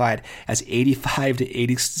classified as 85 to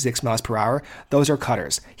 86 miles per hour. Those are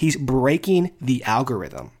cutters. He's breaking the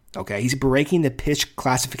algorithm. Okay, he's breaking the pitch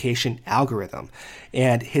classification algorithm.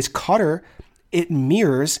 And his cutter, it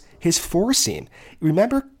mirrors his 4-seam.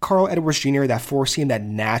 Remember Carl Edwards Jr., that 4-seam, that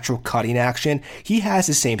natural cutting action? He has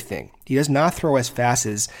the same thing. He does not throw as fast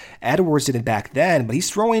as Edwards did it back then, but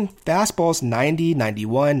he's throwing fastballs 90,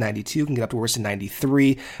 91, 92, can get up to worse than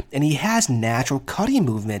 93, and he has natural cutting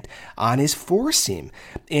movement on his 4-seam.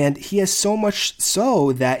 And he has so much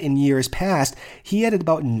so that in years past, he had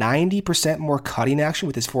about 90% more cutting action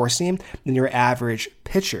with his 4-seam than your average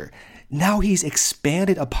pitcher. Now he's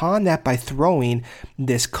expanded upon that by throwing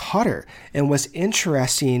this cutter. And what's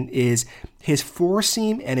interesting is his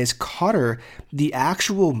 4-seam and his cutter, the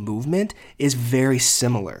actual movement is very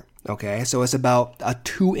similar. Okay, so it's about a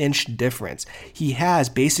 2-inch difference. He has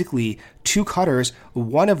basically 2 cutters,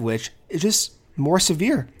 one of which is just more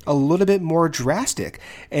severe, a little bit more drastic.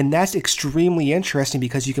 And that's extremely interesting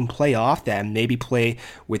because you can play off that and maybe play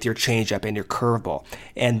with your changeup and your curveball.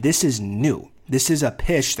 And this is new. This is a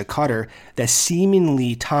pitch, the cutter, that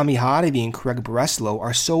seemingly Tommy Hotovy and Craig Breslow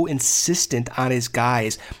are so insistent on his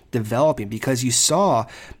guys developing, because you saw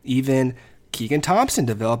even Keegan Thompson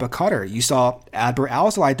develop a cutter. You saw Adbert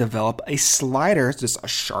Alzolay develop a slider, just a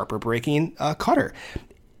sharper breaking cutter.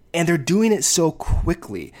 And they're doing it so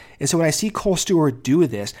quickly. And so when I see Kohl Stewart do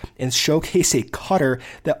this and showcase a cutter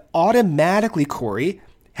that automatically, Corey,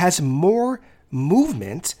 has more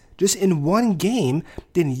movement just in one game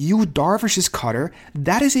than Yu Darvish's cutter,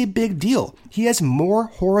 that is a big deal. He has more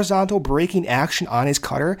horizontal breaking action on his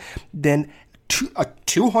cutter than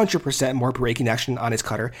 200% more breaking action on his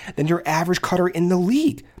cutter than your average cutter in the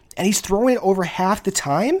league. And he's throwing it over half the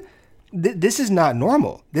time. This is not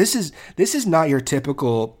normal. This is not your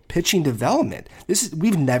typical pitching development.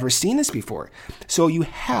 We've never seen this before. So you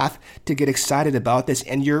have to get excited about this,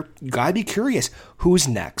 and you gotta be curious. Who's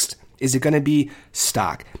next? Is it going to be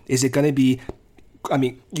Stock? Is it going to be,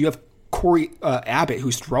 you have Corey Abbott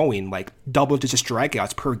who's throwing like double-digit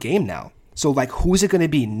strikeouts per game now. So like, who's it going to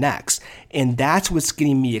be next? And that's what's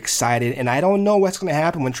getting me excited. And I don't know what's going to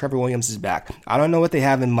happen when Trevor Williams is back. I don't know what they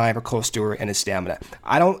have in mind for Kohl Stewart and his stamina.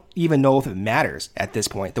 I don't even know if it matters at this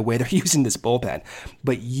point, the way they're using this bullpen.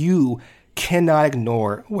 But you cannot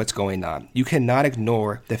ignore what's going on. You cannot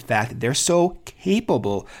ignore the fact that they're so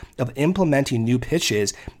capable of implementing new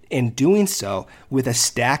pitches and doing so with a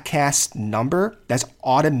StatCast number that's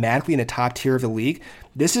automatically in the top tier of the league.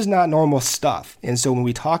 This is not normal stuff. And so when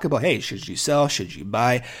we talk about, hey, should you sell, should you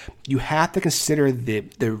buy, you have to consider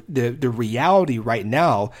the reality right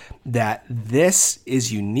now that this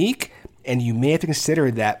is unique. And you may have to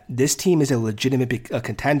consider that this team is a legitimate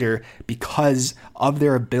contender because of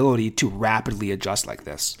their ability to rapidly adjust like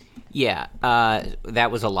this. Yeah,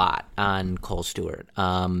 that was a lot on Kohl Stewart.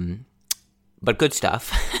 But good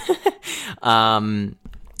stuff.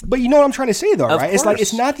 But you know what I'm trying to say, though, right? Course. It's like,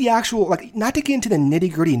 it's not the actual, like, not to get into the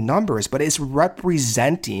nitty gritty numbers, but it's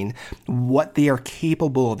representing what they are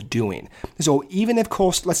capable of doing. So even if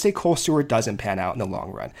let's say Kohl Stewart doesn't pan out in the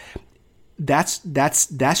long run, that's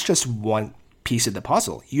just one piece of the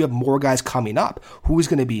puzzle. You have more guys coming up. Who's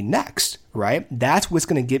going to be next, right? That's what's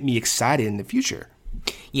going to get me excited in the future.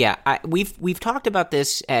 Yeah, we've talked about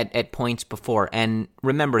this at points before, and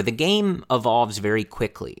remember, the game evolves very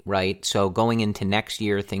quickly, right? So going into next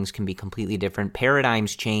year, things can be completely different.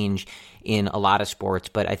 Paradigms change in a lot of sports,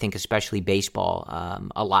 but I think especially baseball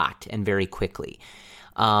a lot and very quickly.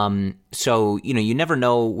 So, you never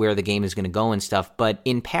know where the game is going to go and stuff, but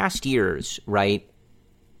in past years, right,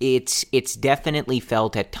 it's definitely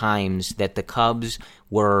felt at times that the Cubs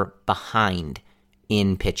were behind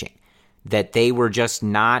in pitching, that they were just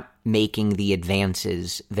not making the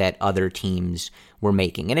advances that other teams were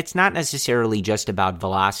making. And it's not necessarily just about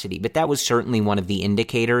velocity, but that was certainly one of the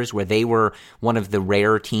indicators where they were one of the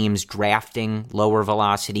rare teams drafting lower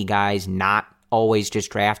velocity guys, not always just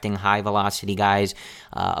drafting high velocity guys.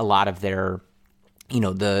 A lot of their,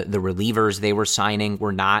 the relievers they were signing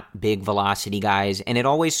were not big velocity guys. And it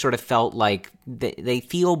always sort of felt like they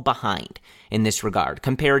feel behind in this regard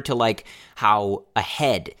compared to like how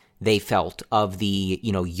ahead they felt of the,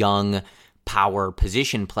 young power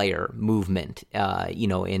position player movement,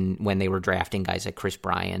 in when they were drafting guys like Chris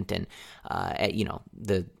Bryant and,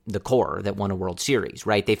 the core that won a World Series,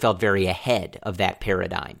 right? They felt very ahead of that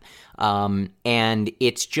paradigm. And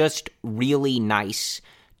it's just really nice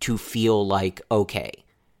to feel like, okay,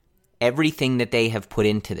 everything that they have put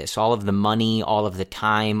into this, all of the money, all of the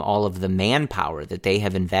time, all of the manpower that they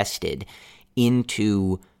have invested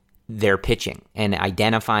into their pitching and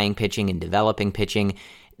identifying pitching and developing pitching,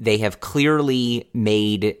 they have clearly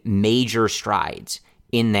made major strides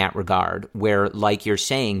in that regard where, like you're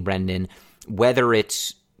saying, Brendan, whether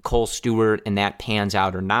it's Cole Stewart and that pans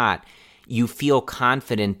out or not, you feel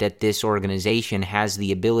confident that this organization has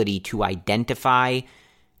the ability to identify,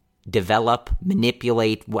 develop,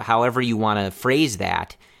 manipulate, however you want to phrase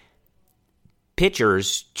that,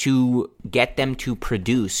 pitchers to get them to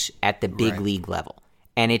produce at the big league level.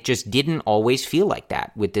 And it just didn't always feel like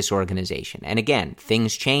that with this organization. And again,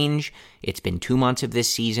 things change. It's been 2 months of this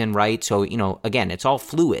season, right? So, again, it's all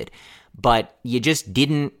fluid. But you just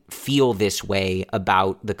didn't feel this way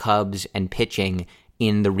about the Cubs and pitching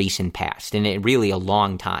in the recent past. And it really a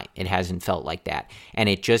long time, it hasn't felt like that. And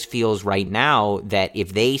it just feels right now that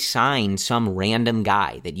if they sign some random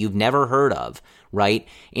guy that you've never heard of, right,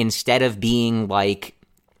 instead of being like,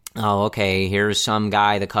 oh, okay, here's some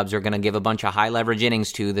guy the Cubs are going to give a bunch of high leverage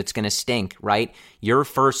innings to that's going to stink, right? Your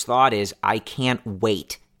first thought is, I can't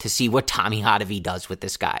wait to see what Tommy Hotovy does with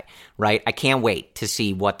this guy, right? I can't wait to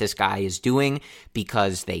see what this guy is doing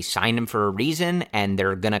because they signed him for a reason and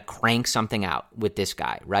they're going to crank something out with this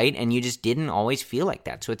guy, right? And you just didn't always feel like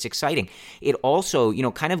that. So it's exciting. It also,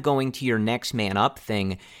 kind of going to your next man up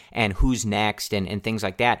thing and who's next and things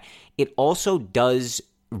like that, it also does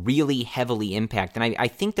really heavily impact. And I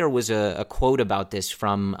think there was a quote about this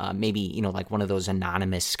from maybe, like one of those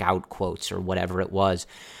anonymous scout quotes or whatever it was.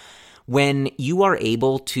 When you are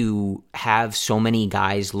able to have so many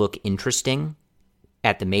guys look interesting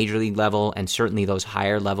at the major league level and certainly those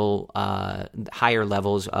higher levels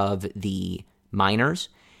of the minors,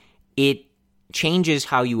 it changes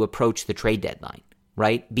how you approach the trade deadline,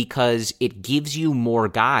 right? Because it gives you more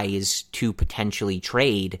guys to potentially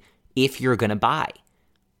trade if you're going to buy.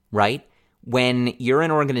 Right? When you're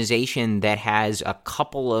an organization that has a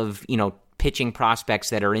couple of, pitching prospects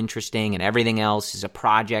that are interesting and everything else is a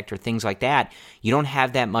project or things like that, you don't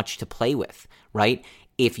have that much to play with, right?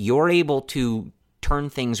 If you're able to turn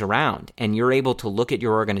things around and you're able to look at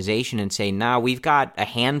your organization and say, nah, we've got a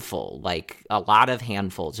handful, like a lot of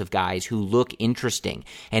handfuls of guys who look interesting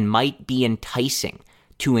and might be enticing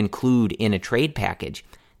to include in a trade package,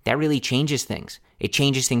 that really changes things. It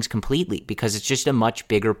changes things completely because it's just a much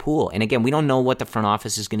bigger pool. And again, we don't know what the front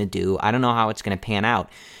office is going to do. I don't know how it's going to pan out.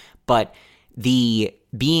 But the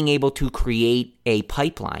being able to create a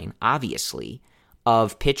pipeline, obviously,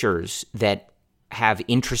 of pitchers that have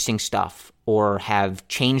interesting stuff or have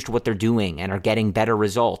changed what they're doing and are getting better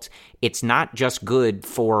results, it's not just good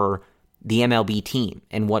for the MLB team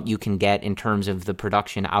and what you can get in terms of the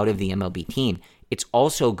production out of the MLB team. It's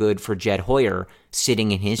also good for Jed Hoyer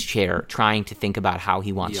sitting in his chair trying to think about how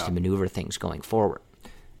he wants to maneuver things going forward.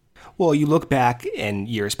 Well, you look back in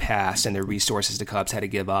years past and the resources the Cubs had to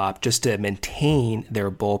give up just to maintain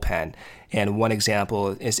their bullpen. And one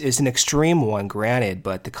example is an extreme one, granted,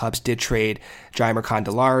 but the Cubs did trade Jeimer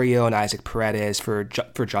Candelario and Isaac Paredes for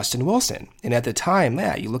Justin Wilson. And at the time,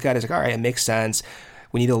 you look at it, it's like, all right, it makes sense.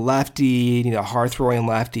 We need a lefty, a hard-throwing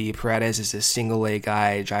lefty. Paredes is a single-A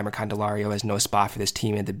guy. Jeimer Candelario has no spot for this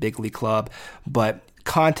team in the big league club. But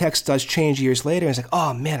context does change years later. It's like,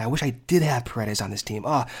 oh, man, I wish I did have Paredes on this team.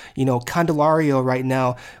 Candelario right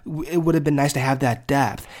now, it would have been nice to have that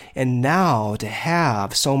depth. And now to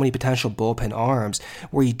have so many potential bullpen arms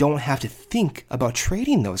where you don't have to think about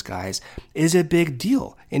trading those guys is a big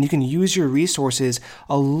deal. And you can use your resources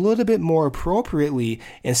a little bit more appropriately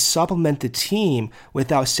and supplement the team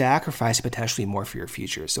without sacrificing potentially more for your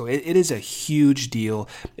future. So it is a huge deal,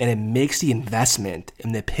 and it makes the investment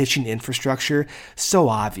in the pitching infrastructure so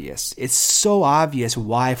obvious. It's so obvious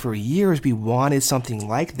why for years we wanted something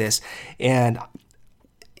like this. And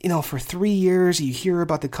for 3 years, you hear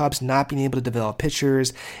about the Cubs not being able to develop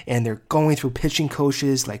pitchers, and they're going through pitching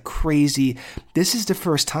coaches like crazy. This is the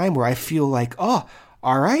first time where I feel like,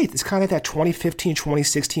 all right, it's kind of that 2015,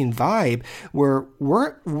 2016 vibe where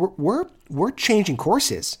we're changing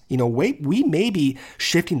courses. You know, we may be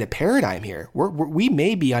shifting the paradigm here. We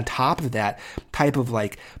may be on top of that type of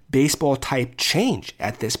like baseball type change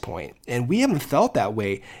at this point. And we haven't felt that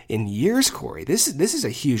way in years, Corey. This is a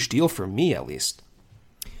huge deal for me, at least.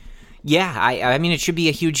 Yeah, I mean, it should be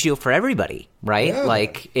a huge deal for everybody, right? Yeah.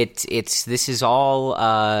 Like this is all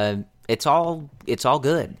it's all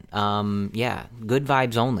good. Yeah, good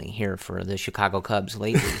vibes only here for the Chicago Cubs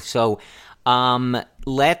lately. So,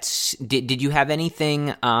 did you have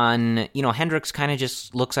anything on, you know, Hendricks kind of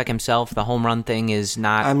just looks like himself. The home run thing is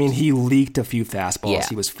not. I mean, he leaked a few fastballs. Yeah,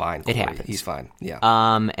 he was fine, Corey. It happens. He's fine. Yeah.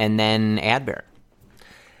 And then Adbert.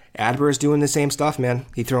 Adber's doing the same stuff, man.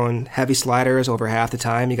 He's throwing heavy sliders over half the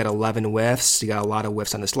time. You got 11 whiffs. You got a lot of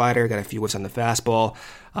whiffs on the slider. Got a few whiffs on the fastball.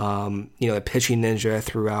 You know, the pitching ninja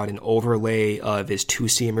threw out an overlay of his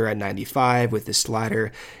two-seamer at 95 with his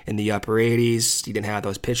slider in the upper 80s. He didn't have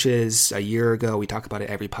those pitches a year ago. We talk about it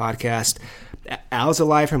every podcast.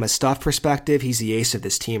 Alzolay, from a stuff perspective, he's the ace of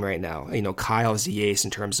this team right now. You know, Kyle's the ace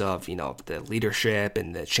in terms of, you know, the leadership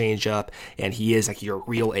and the changeup, and he is like your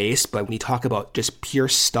real ace. But when you talk about just pure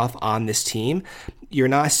stuff on this team, you're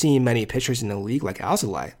not seeing many pitchers in the league like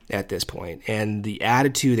Alzolay at this point. And the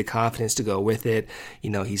attitude, the confidence to go with it,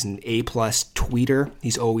 you know, he's an A-plus tweeter.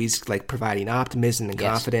 He's always like providing optimism and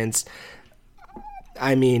confidence.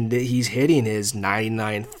 I mean, he's hitting his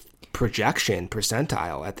 99th projection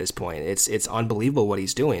percentile at this point. It's unbelievable what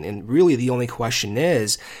he's doing. And really the only question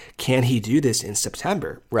is, can he do this in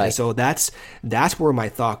September? Right. And so that's where my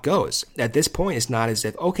thought goes. At this point, it's not as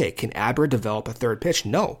if, okay, can Adbert develop a third pitch?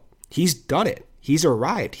 No, he's done it. He's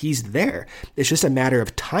arrived. He's there. It's just a matter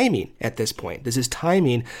of timing at this point. Does his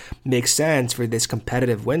timing make sense for this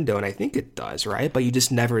competitive window? And I think it does, right? But you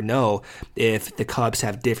just never know if the Cubs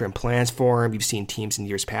have different plans for him. You've seen teams in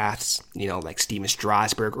years past, you know, like Steven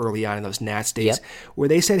Strasburg early on in those Nats days, where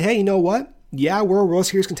they said, hey, you know what? Yeah, we're a World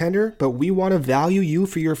Series contender, but we want to value you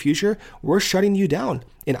for your future. We're shutting you down.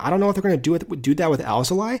 And I don't know if they're going to do that with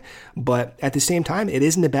Alzolay, but at the same time, it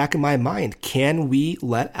is in the back of my mind. Can we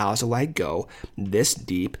let Alzolay go this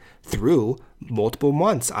deep through multiple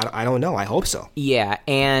months? I don't know. I hope so. Yeah,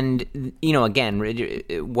 and, you know, again,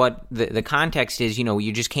 what the context is, you know,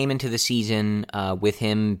 you just came into the season with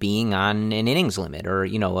him being on an innings limit or,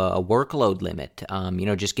 you know, a workload limit, you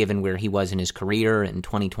know, just given where he was in his career in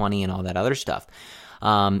 2020 and all that other stuff.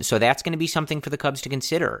 So that's going to be something for the Cubs to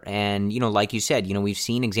consider. And, you know, like you said, you know, we've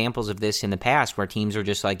seen examples of this in the past where teams are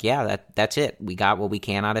just like, yeah, that's it. We got what we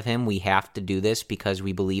can out of him. We have to do this because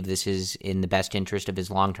we believe this is in the best interest of his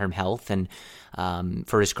long-term health and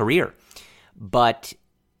for his career. But,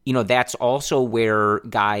 you know, that's also where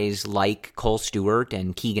guys like Cole Stewart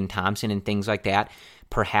and Keegan Thompson and things like that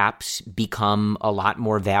perhaps become a lot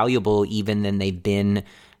more valuable even than they've been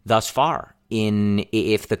thus far.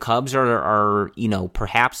 If the Cubs are, you know,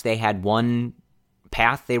 perhaps they had one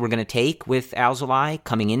path they were going to take with Alzolay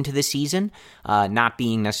coming into the season, not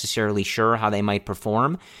being necessarily sure how they might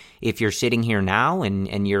perform. If you're sitting here now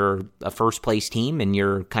and you're a first-place team and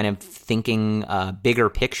you're kind of thinking bigger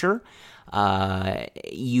picture,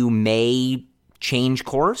 you may change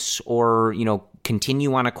course or, you know,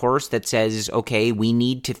 continue on a course that says, okay, we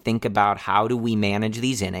need to think about how do we manage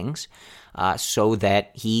these innings so that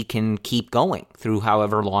he can keep going through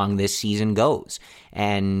however long this season goes.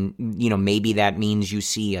 And, you know, maybe that means you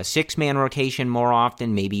see a 6-man rotation more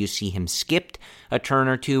often. Maybe you see him skipped a turn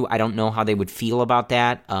or two. I don't know how they would feel about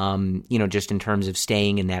that, you know, just in terms of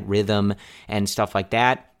staying in that rhythm and stuff like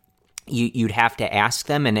that. You'd have to ask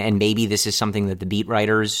them, and maybe this is something that the beat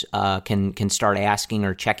writers can start asking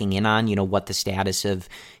or checking in on, you know, what the status of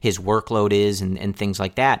his workload is and things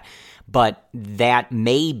like that. But that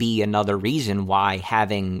may be another reason why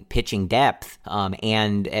having pitching depth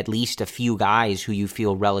and at least a few guys who you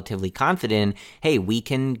feel relatively confident in, hey, we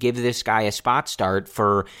can give this guy a spot start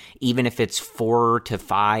for even if it's 4 to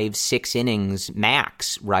 5, 6 innings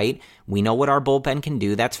max, right? We know what our bullpen can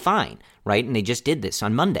do. That's fine, right? And they just did this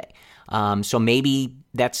on Monday. So maybe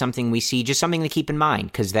that's something we see, just something to keep in mind,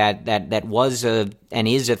 because that was and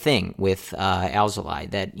is a thing with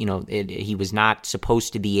Alzolay, that, you know, he was not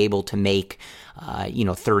supposed to be able to make,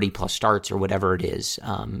 30 plus starts or whatever it is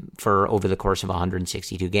for over the course of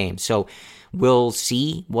 162 games. So we'll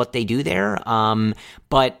see what they do there.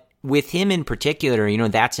 But with him in particular, you know,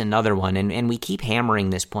 that's another one, and we keep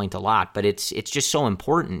hammering this point a lot, but it's just so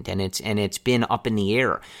important, and it's been up in the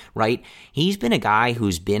air, right? He's been a guy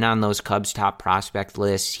who's been on those Cubs top prospect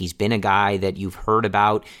lists. He's been a guy that you've heard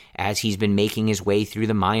about as he's been making his way through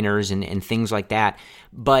the minors and things like that.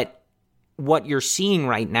 But what you're seeing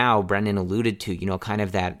right now, Brendan alluded to, kind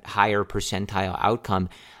of that higher percentile outcome,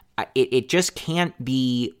 it just can't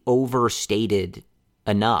be overstated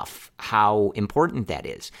enough how important that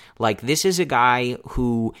is. Like, this is a guy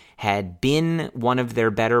who had been one of their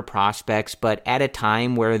better prospects, but at a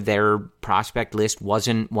time where their prospect list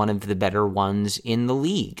wasn't one of the better ones in the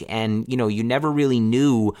league. And, you never really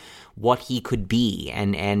knew what he could be.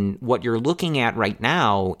 And what you're looking at right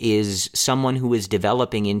now is someone who is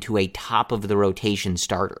developing into a top of the rotation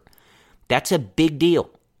starter. That's a big deal,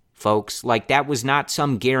 folks. Like, that was not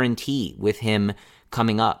some guarantee with him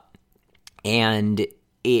coming up. And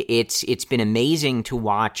it's been amazing to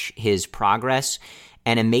watch his progress,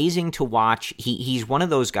 and amazing to watch. He's one of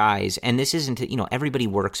those guys, and this isn't, everybody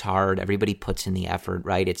works hard, everybody puts in the effort,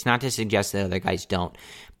 right? It's not to suggest that other guys don't,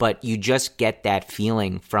 but you just get that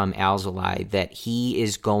feeling from Alzolay that he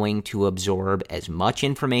is going to absorb as much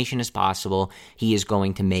information as possible. He is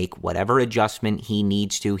going to make whatever adjustment he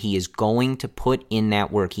needs to. He is going to put in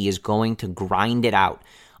that work. He is going to grind it out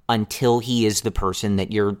until he is the person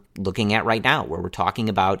that you're looking at right now, where we're talking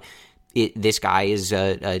about this guy is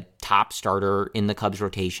a top starter in the Cubs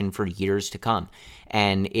rotation for years to come.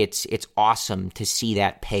 And it's awesome to see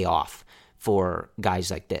that pay off for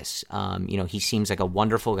guys like this. He seems like a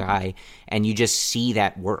wonderful guy, and you just see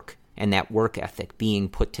that work and that work ethic being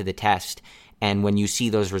put to the test. And when you see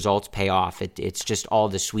those results pay off, it's just all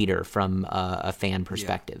the sweeter from a fan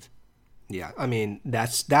perspective. Yeah, I mean,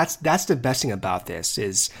 that's the best thing about this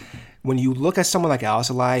is when you look at someone like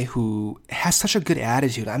Alzolay who has such a good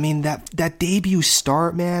attitude. I mean, that debut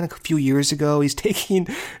start, man, a few years ago, he's taking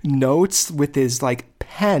notes with his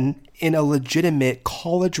pen in a legitimate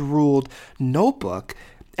college-ruled notebook.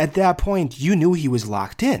 At that point, you knew he was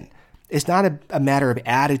locked in. It's not a matter of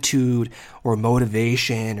attitude or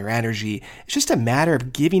motivation or energy. It's just a matter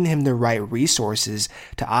of giving him the right resources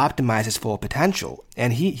to optimize his full potential.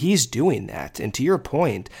 And he's doing that. And to your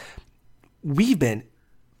point, we've been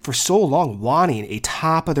for so long wanting a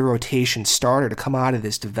top of the rotation starter to come out of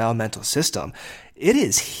this developmental system. It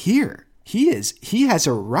is here. He has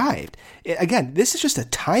arrived. Again, this is just a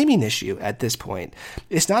timing issue at this point.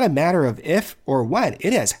 It's not a matter of if or when.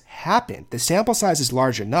 It has happened. The sample size is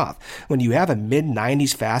large enough. When you have a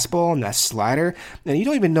mid-90s fastball and that slider, and you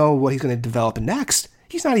don't even know what he's going to develop next.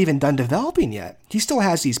 He's not even done developing yet. He still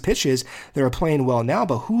has these pitches that are playing well now,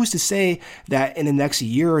 but who's to say that in the next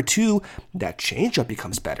year or two, that changeup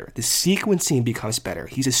becomes better, the sequencing becomes better.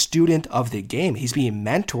 He's a student of the game. He's being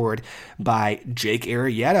mentored by Jake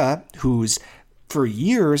Arrieta, who's for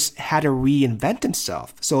years had to reinvent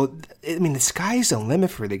himself. So, I mean, the sky's the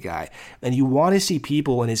limit for the guy. And you want to see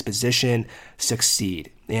people in his position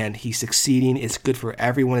succeed. And he's succeeding. It's good for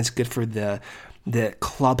everyone. It's good for the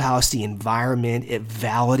clubhouse, the environment. It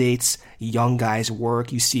validates young guys'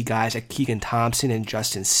 work. You see guys like Keegan Thompson and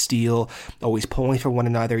Justin Steele always pulling for one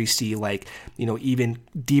another. You see, even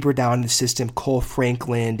deeper down in the system, Cole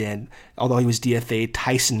Franklin, and although he was DFA,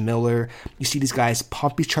 Tyson Miller. You see these guys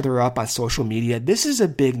pump each other up on social media. This is a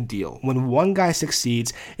big deal. When one guy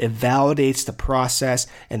succeeds, it validates the process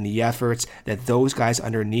and the efforts that those guys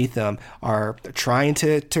underneath them are trying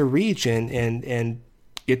to reach and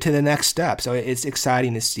get to the next step. So it's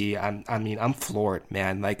exciting to see. I'm floored,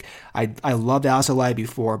 man. I loved Alzolay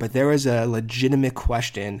before, but there was a legitimate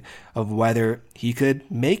question of whether he could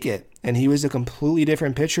make it. And he was a completely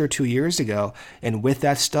different pitcher 2 years ago. And with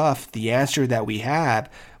that stuff, the answer that we had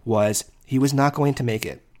was he was not going to make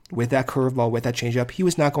it. With that curveball, with that changeup, he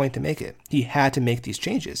was not going to make it. He had to make these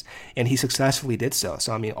changes, and he successfully did so.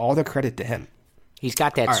 So, all the credit to him. He's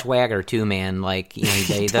got that swagger too, man.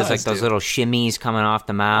 He does those little shimmies coming off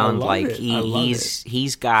the mound.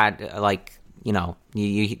 He's got you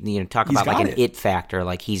talk about an it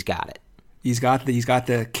factor. He's got it. He's got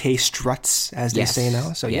the K struts, as they say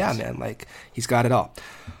now. So yeah, man, he's got it all.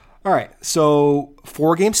 All right, so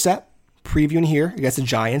 4-game set previewing here against the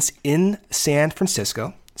Giants in San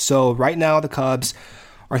Francisco. So right now the Cubs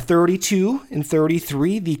are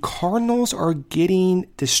 32-33. The Cardinals are getting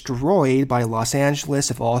destroyed by Los Angeles.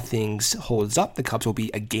 If all things holds up, the Cubs will be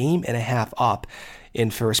a game and a half up in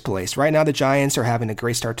first place. Right now, the Giants are having a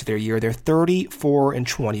great start to their year. They're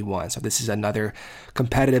 34-21. So this is another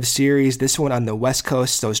competitive series. This one on the West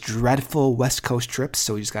Coast, those dreadful West Coast trips.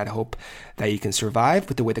 So you just got to hope that you can survive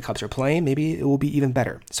with the way the Cubs are playing. Maybe it will be even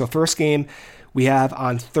better. So first game We have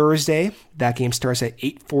on Thursday, that game starts at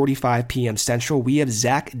 8:45 p.m. Central. We have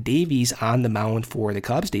Zach Davies on the mound for the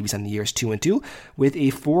Cubs. Davies on the year is 2-2 with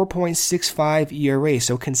a 4.65 ERA.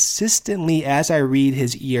 So consistently, as I read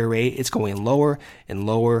his ERA, it's going lower and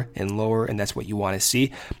lower and lower, and that's what you want to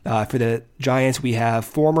see. For the Giants, we have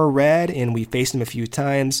former Red, and we faced him a few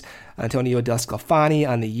times, Antonio DeSclafani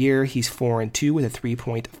on the year. He's 4-2 with a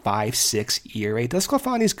 3.56 ERA.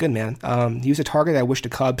 DeSclafani is good, man. He was a target I wish the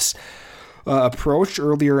Cubs approached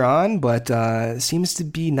earlier on, but seems to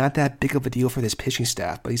be not that big of a deal for this pitching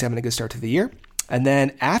staff, but he's having a good start to the year. And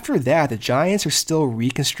then after that, the Giants are still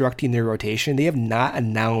reconstructing their rotation. They have not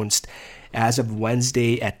announced as of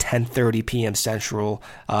Wednesday at 10:30 p.m. Central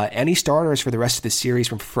any starters for the rest of the series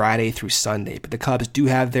from Friday through Sunday. But the Cubs do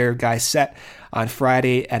have their guys set on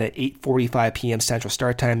Friday at an 8:45 p.m. Central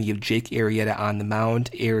start time. You have Jake Arrieta on the mound.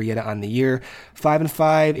 Arrieta on the year,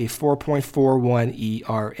 5-5, a 4.41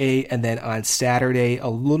 ERA. And then on Saturday, a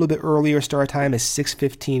little bit earlier start time is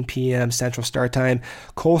 6:15 p.m. Central start time.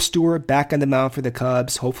 Cole Stewart back on the mound for the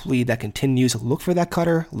Cubs. Hopefully that continues. Look for that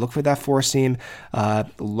cutter. Look for that four seam.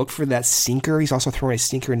 Look for that sinker. He's also throwing a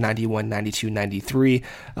sinker in 91, 92, 93.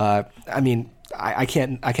 I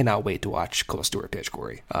cannot wait to watch Cole Stewart pitch,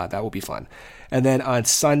 Corey. That will be fun. And then on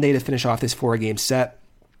Sunday, to finish off this 4-game set,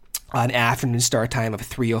 on afternoon start time of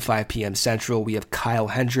 3:05 p.m. Central, we have Kyle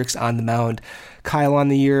Hendricks on the mound. Kyle on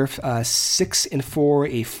the year, 6-4,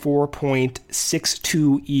 a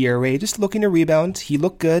 4.62 ERA. Just looking to rebound. He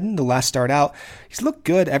looked good in the last start out. He's looked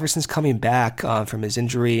good ever since coming back from his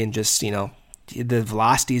injury, and just, the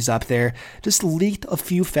velocity's up there. Just leaked a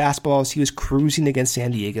few fastballs. He was cruising against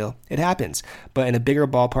San Diego. It happens. But in a bigger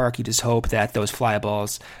ballpark, you just hope that those fly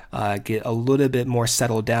balls get a little bit more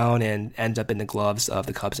settled down and end up in the gloves of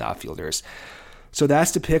the Cubs outfielders. So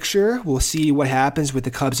that's the picture. We'll see what happens with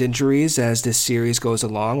the Cubs injuries as this series goes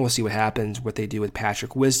along. We'll see what happens, what they do with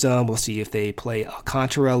Patrick Wisdom. We'll see if they play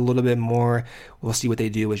Alcantara a little bit more. We'll see what they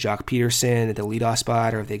do with Jock Peterson at the leadoff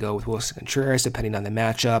spot, or if they go with Wilson Contreras, depending on the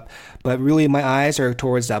matchup. But really, my eyes are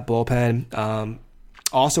towards that bullpen.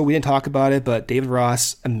 Also, we didn't talk about it, but David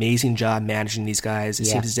Ross, amazing job managing these guys. It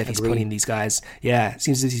seems as if he's putting these guys, it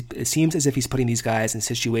seems as if he's putting these guys in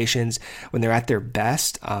situations when they're at their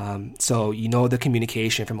best. So the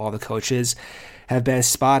communication from all the coaches have been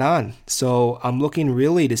spot on. So I'm looking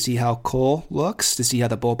really to see how Cole looks, to see how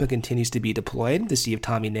the bullpen continues to be deployed, to see if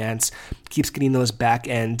Tommy Nance keeps getting those back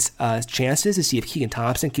end chances, to see if Keegan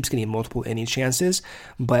Thompson keeps getting multiple inning chances.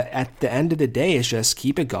 But at the end of the day, it's just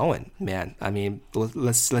keep it going, man. I mean,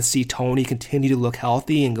 let's see Tony continue to look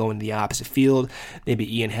healthy and go into the opposite field.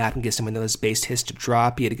 Maybe Ian Happ can get some of those base hits to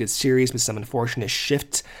drop. He had a good series with some unfortunate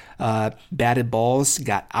shift. Batted balls,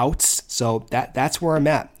 got outs. So that's where I'm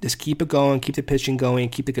at. Just keep it going, keep the pitching going,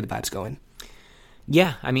 keep the good vibes going.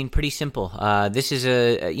 Yeah, I mean, pretty simple. This is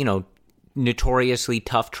a notoriously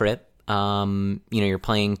tough trip. You're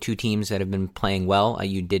playing two teams that have been playing well.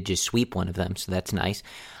 You did just sweep one of them, so that's nice.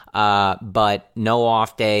 But no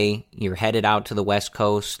off day. You're headed out to the West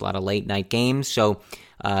Coast, a lot of late night games. So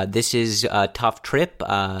this is a tough trip,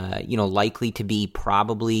 likely to be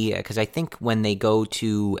probably, because I think when they go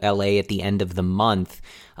to LA at the end of the month,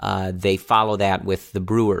 they follow that with the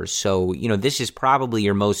Brewers. So, this is probably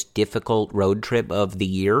your most difficult road trip of the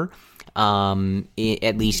year.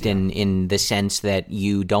 At least in the sense that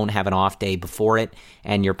you don't have an off day before it,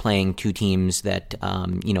 and you're playing two teams that,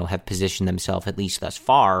 have positioned themselves, at least thus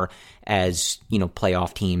far, as,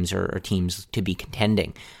 playoff teams or teams to be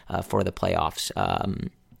contending for the playoffs.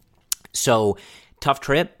 So tough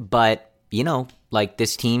trip, but,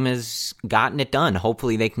 this team has gotten it done.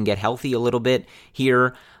 Hopefully they can get healthy a little bit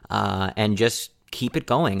here and just keep it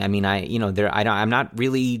going. I mean, I'm not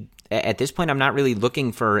really... At this point, I'm not really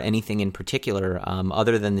looking for anything in particular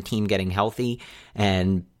other than the team getting healthy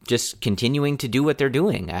and just continuing to do what they're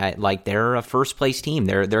doing. They're a first-place team.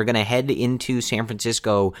 They're going to head into San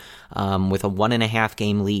Francisco with a 1.5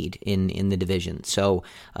 game lead in the division. So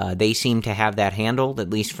they seem to have that handled, at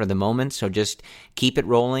least for the moment. So just keep it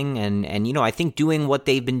rolling. And I think doing what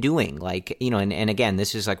they've been doing, and again,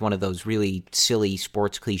 this is like one of those really silly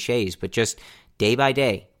sports cliches, but just day by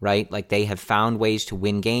day, right? Like they have found ways to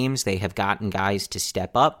win games. They have gotten guys to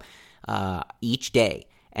step up each day.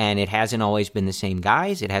 And it hasn't always been the same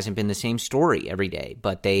guys. It hasn't been the same story every day,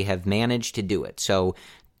 but they have managed to do it. So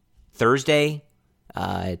Thursday,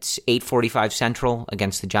 it's 8:45 Central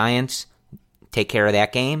against the Giants. take care of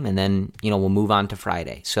that game, and then, we'll move on to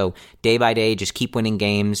Friday. So day by day, just keep winning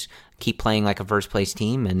games, keep playing like a first-place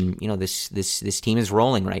team, and, this team is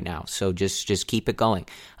rolling right now. So just keep it going.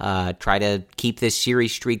 Try to keep this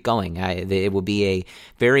series streak going. It'll be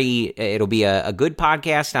a good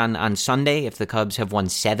podcast on Sunday if the Cubs have won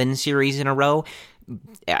 7 series in a row.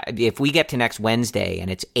 If we get to next Wednesday and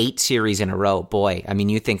it's 8 series in a row, boy,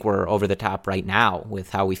 you think we're over the top right now with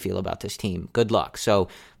how we feel about this team. Good luck. So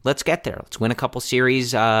let's get there. Let's win a couple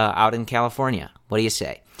series out in California. What do you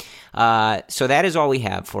say? So that is all we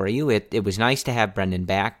have for you. It was nice to have Brendan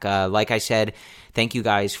back. Like I said, thank you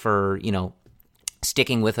guys for,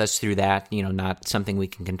 sticking with us through that. Not something we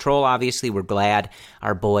can control, obviously. We're glad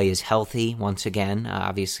our boy is healthy once again.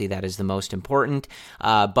 Obviously, that is the most important.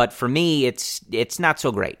 But for me, it's not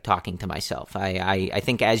so great talking to myself. I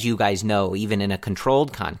think, as you guys know, even in a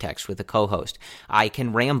controlled context with a co-host, I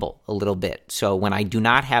can ramble a little bit. So when I do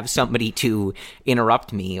not have somebody to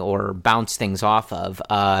interrupt me or bounce things off of,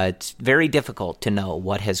 it's very difficult to know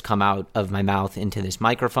what has come out of my mouth into this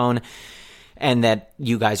microphone, and that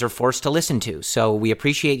you guys are forced to listen to. So we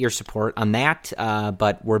appreciate your support on that,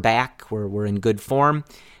 but we're back. We're in good form.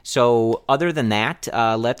 So other than that,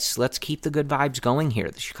 let's keep the good vibes going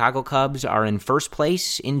here. The Chicago Cubs are in first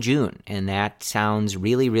place in June, and that sounds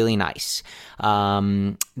really, really nice.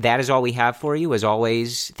 That is all we have for you. As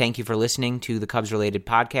always, thank you for listening to the Cubs-related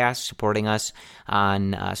podcast, supporting us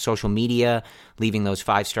on social media, leaving those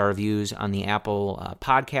 5-star reviews on the Apple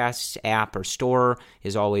Podcasts app or store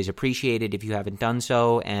is always appreciated if you haven't done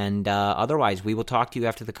so. And otherwise, we will talk to you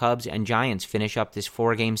after the Cubs and Giants finish up this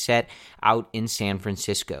 4-game set out in San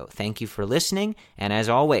Francisco. Thank you for listening, and as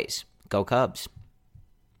always, go Cubs.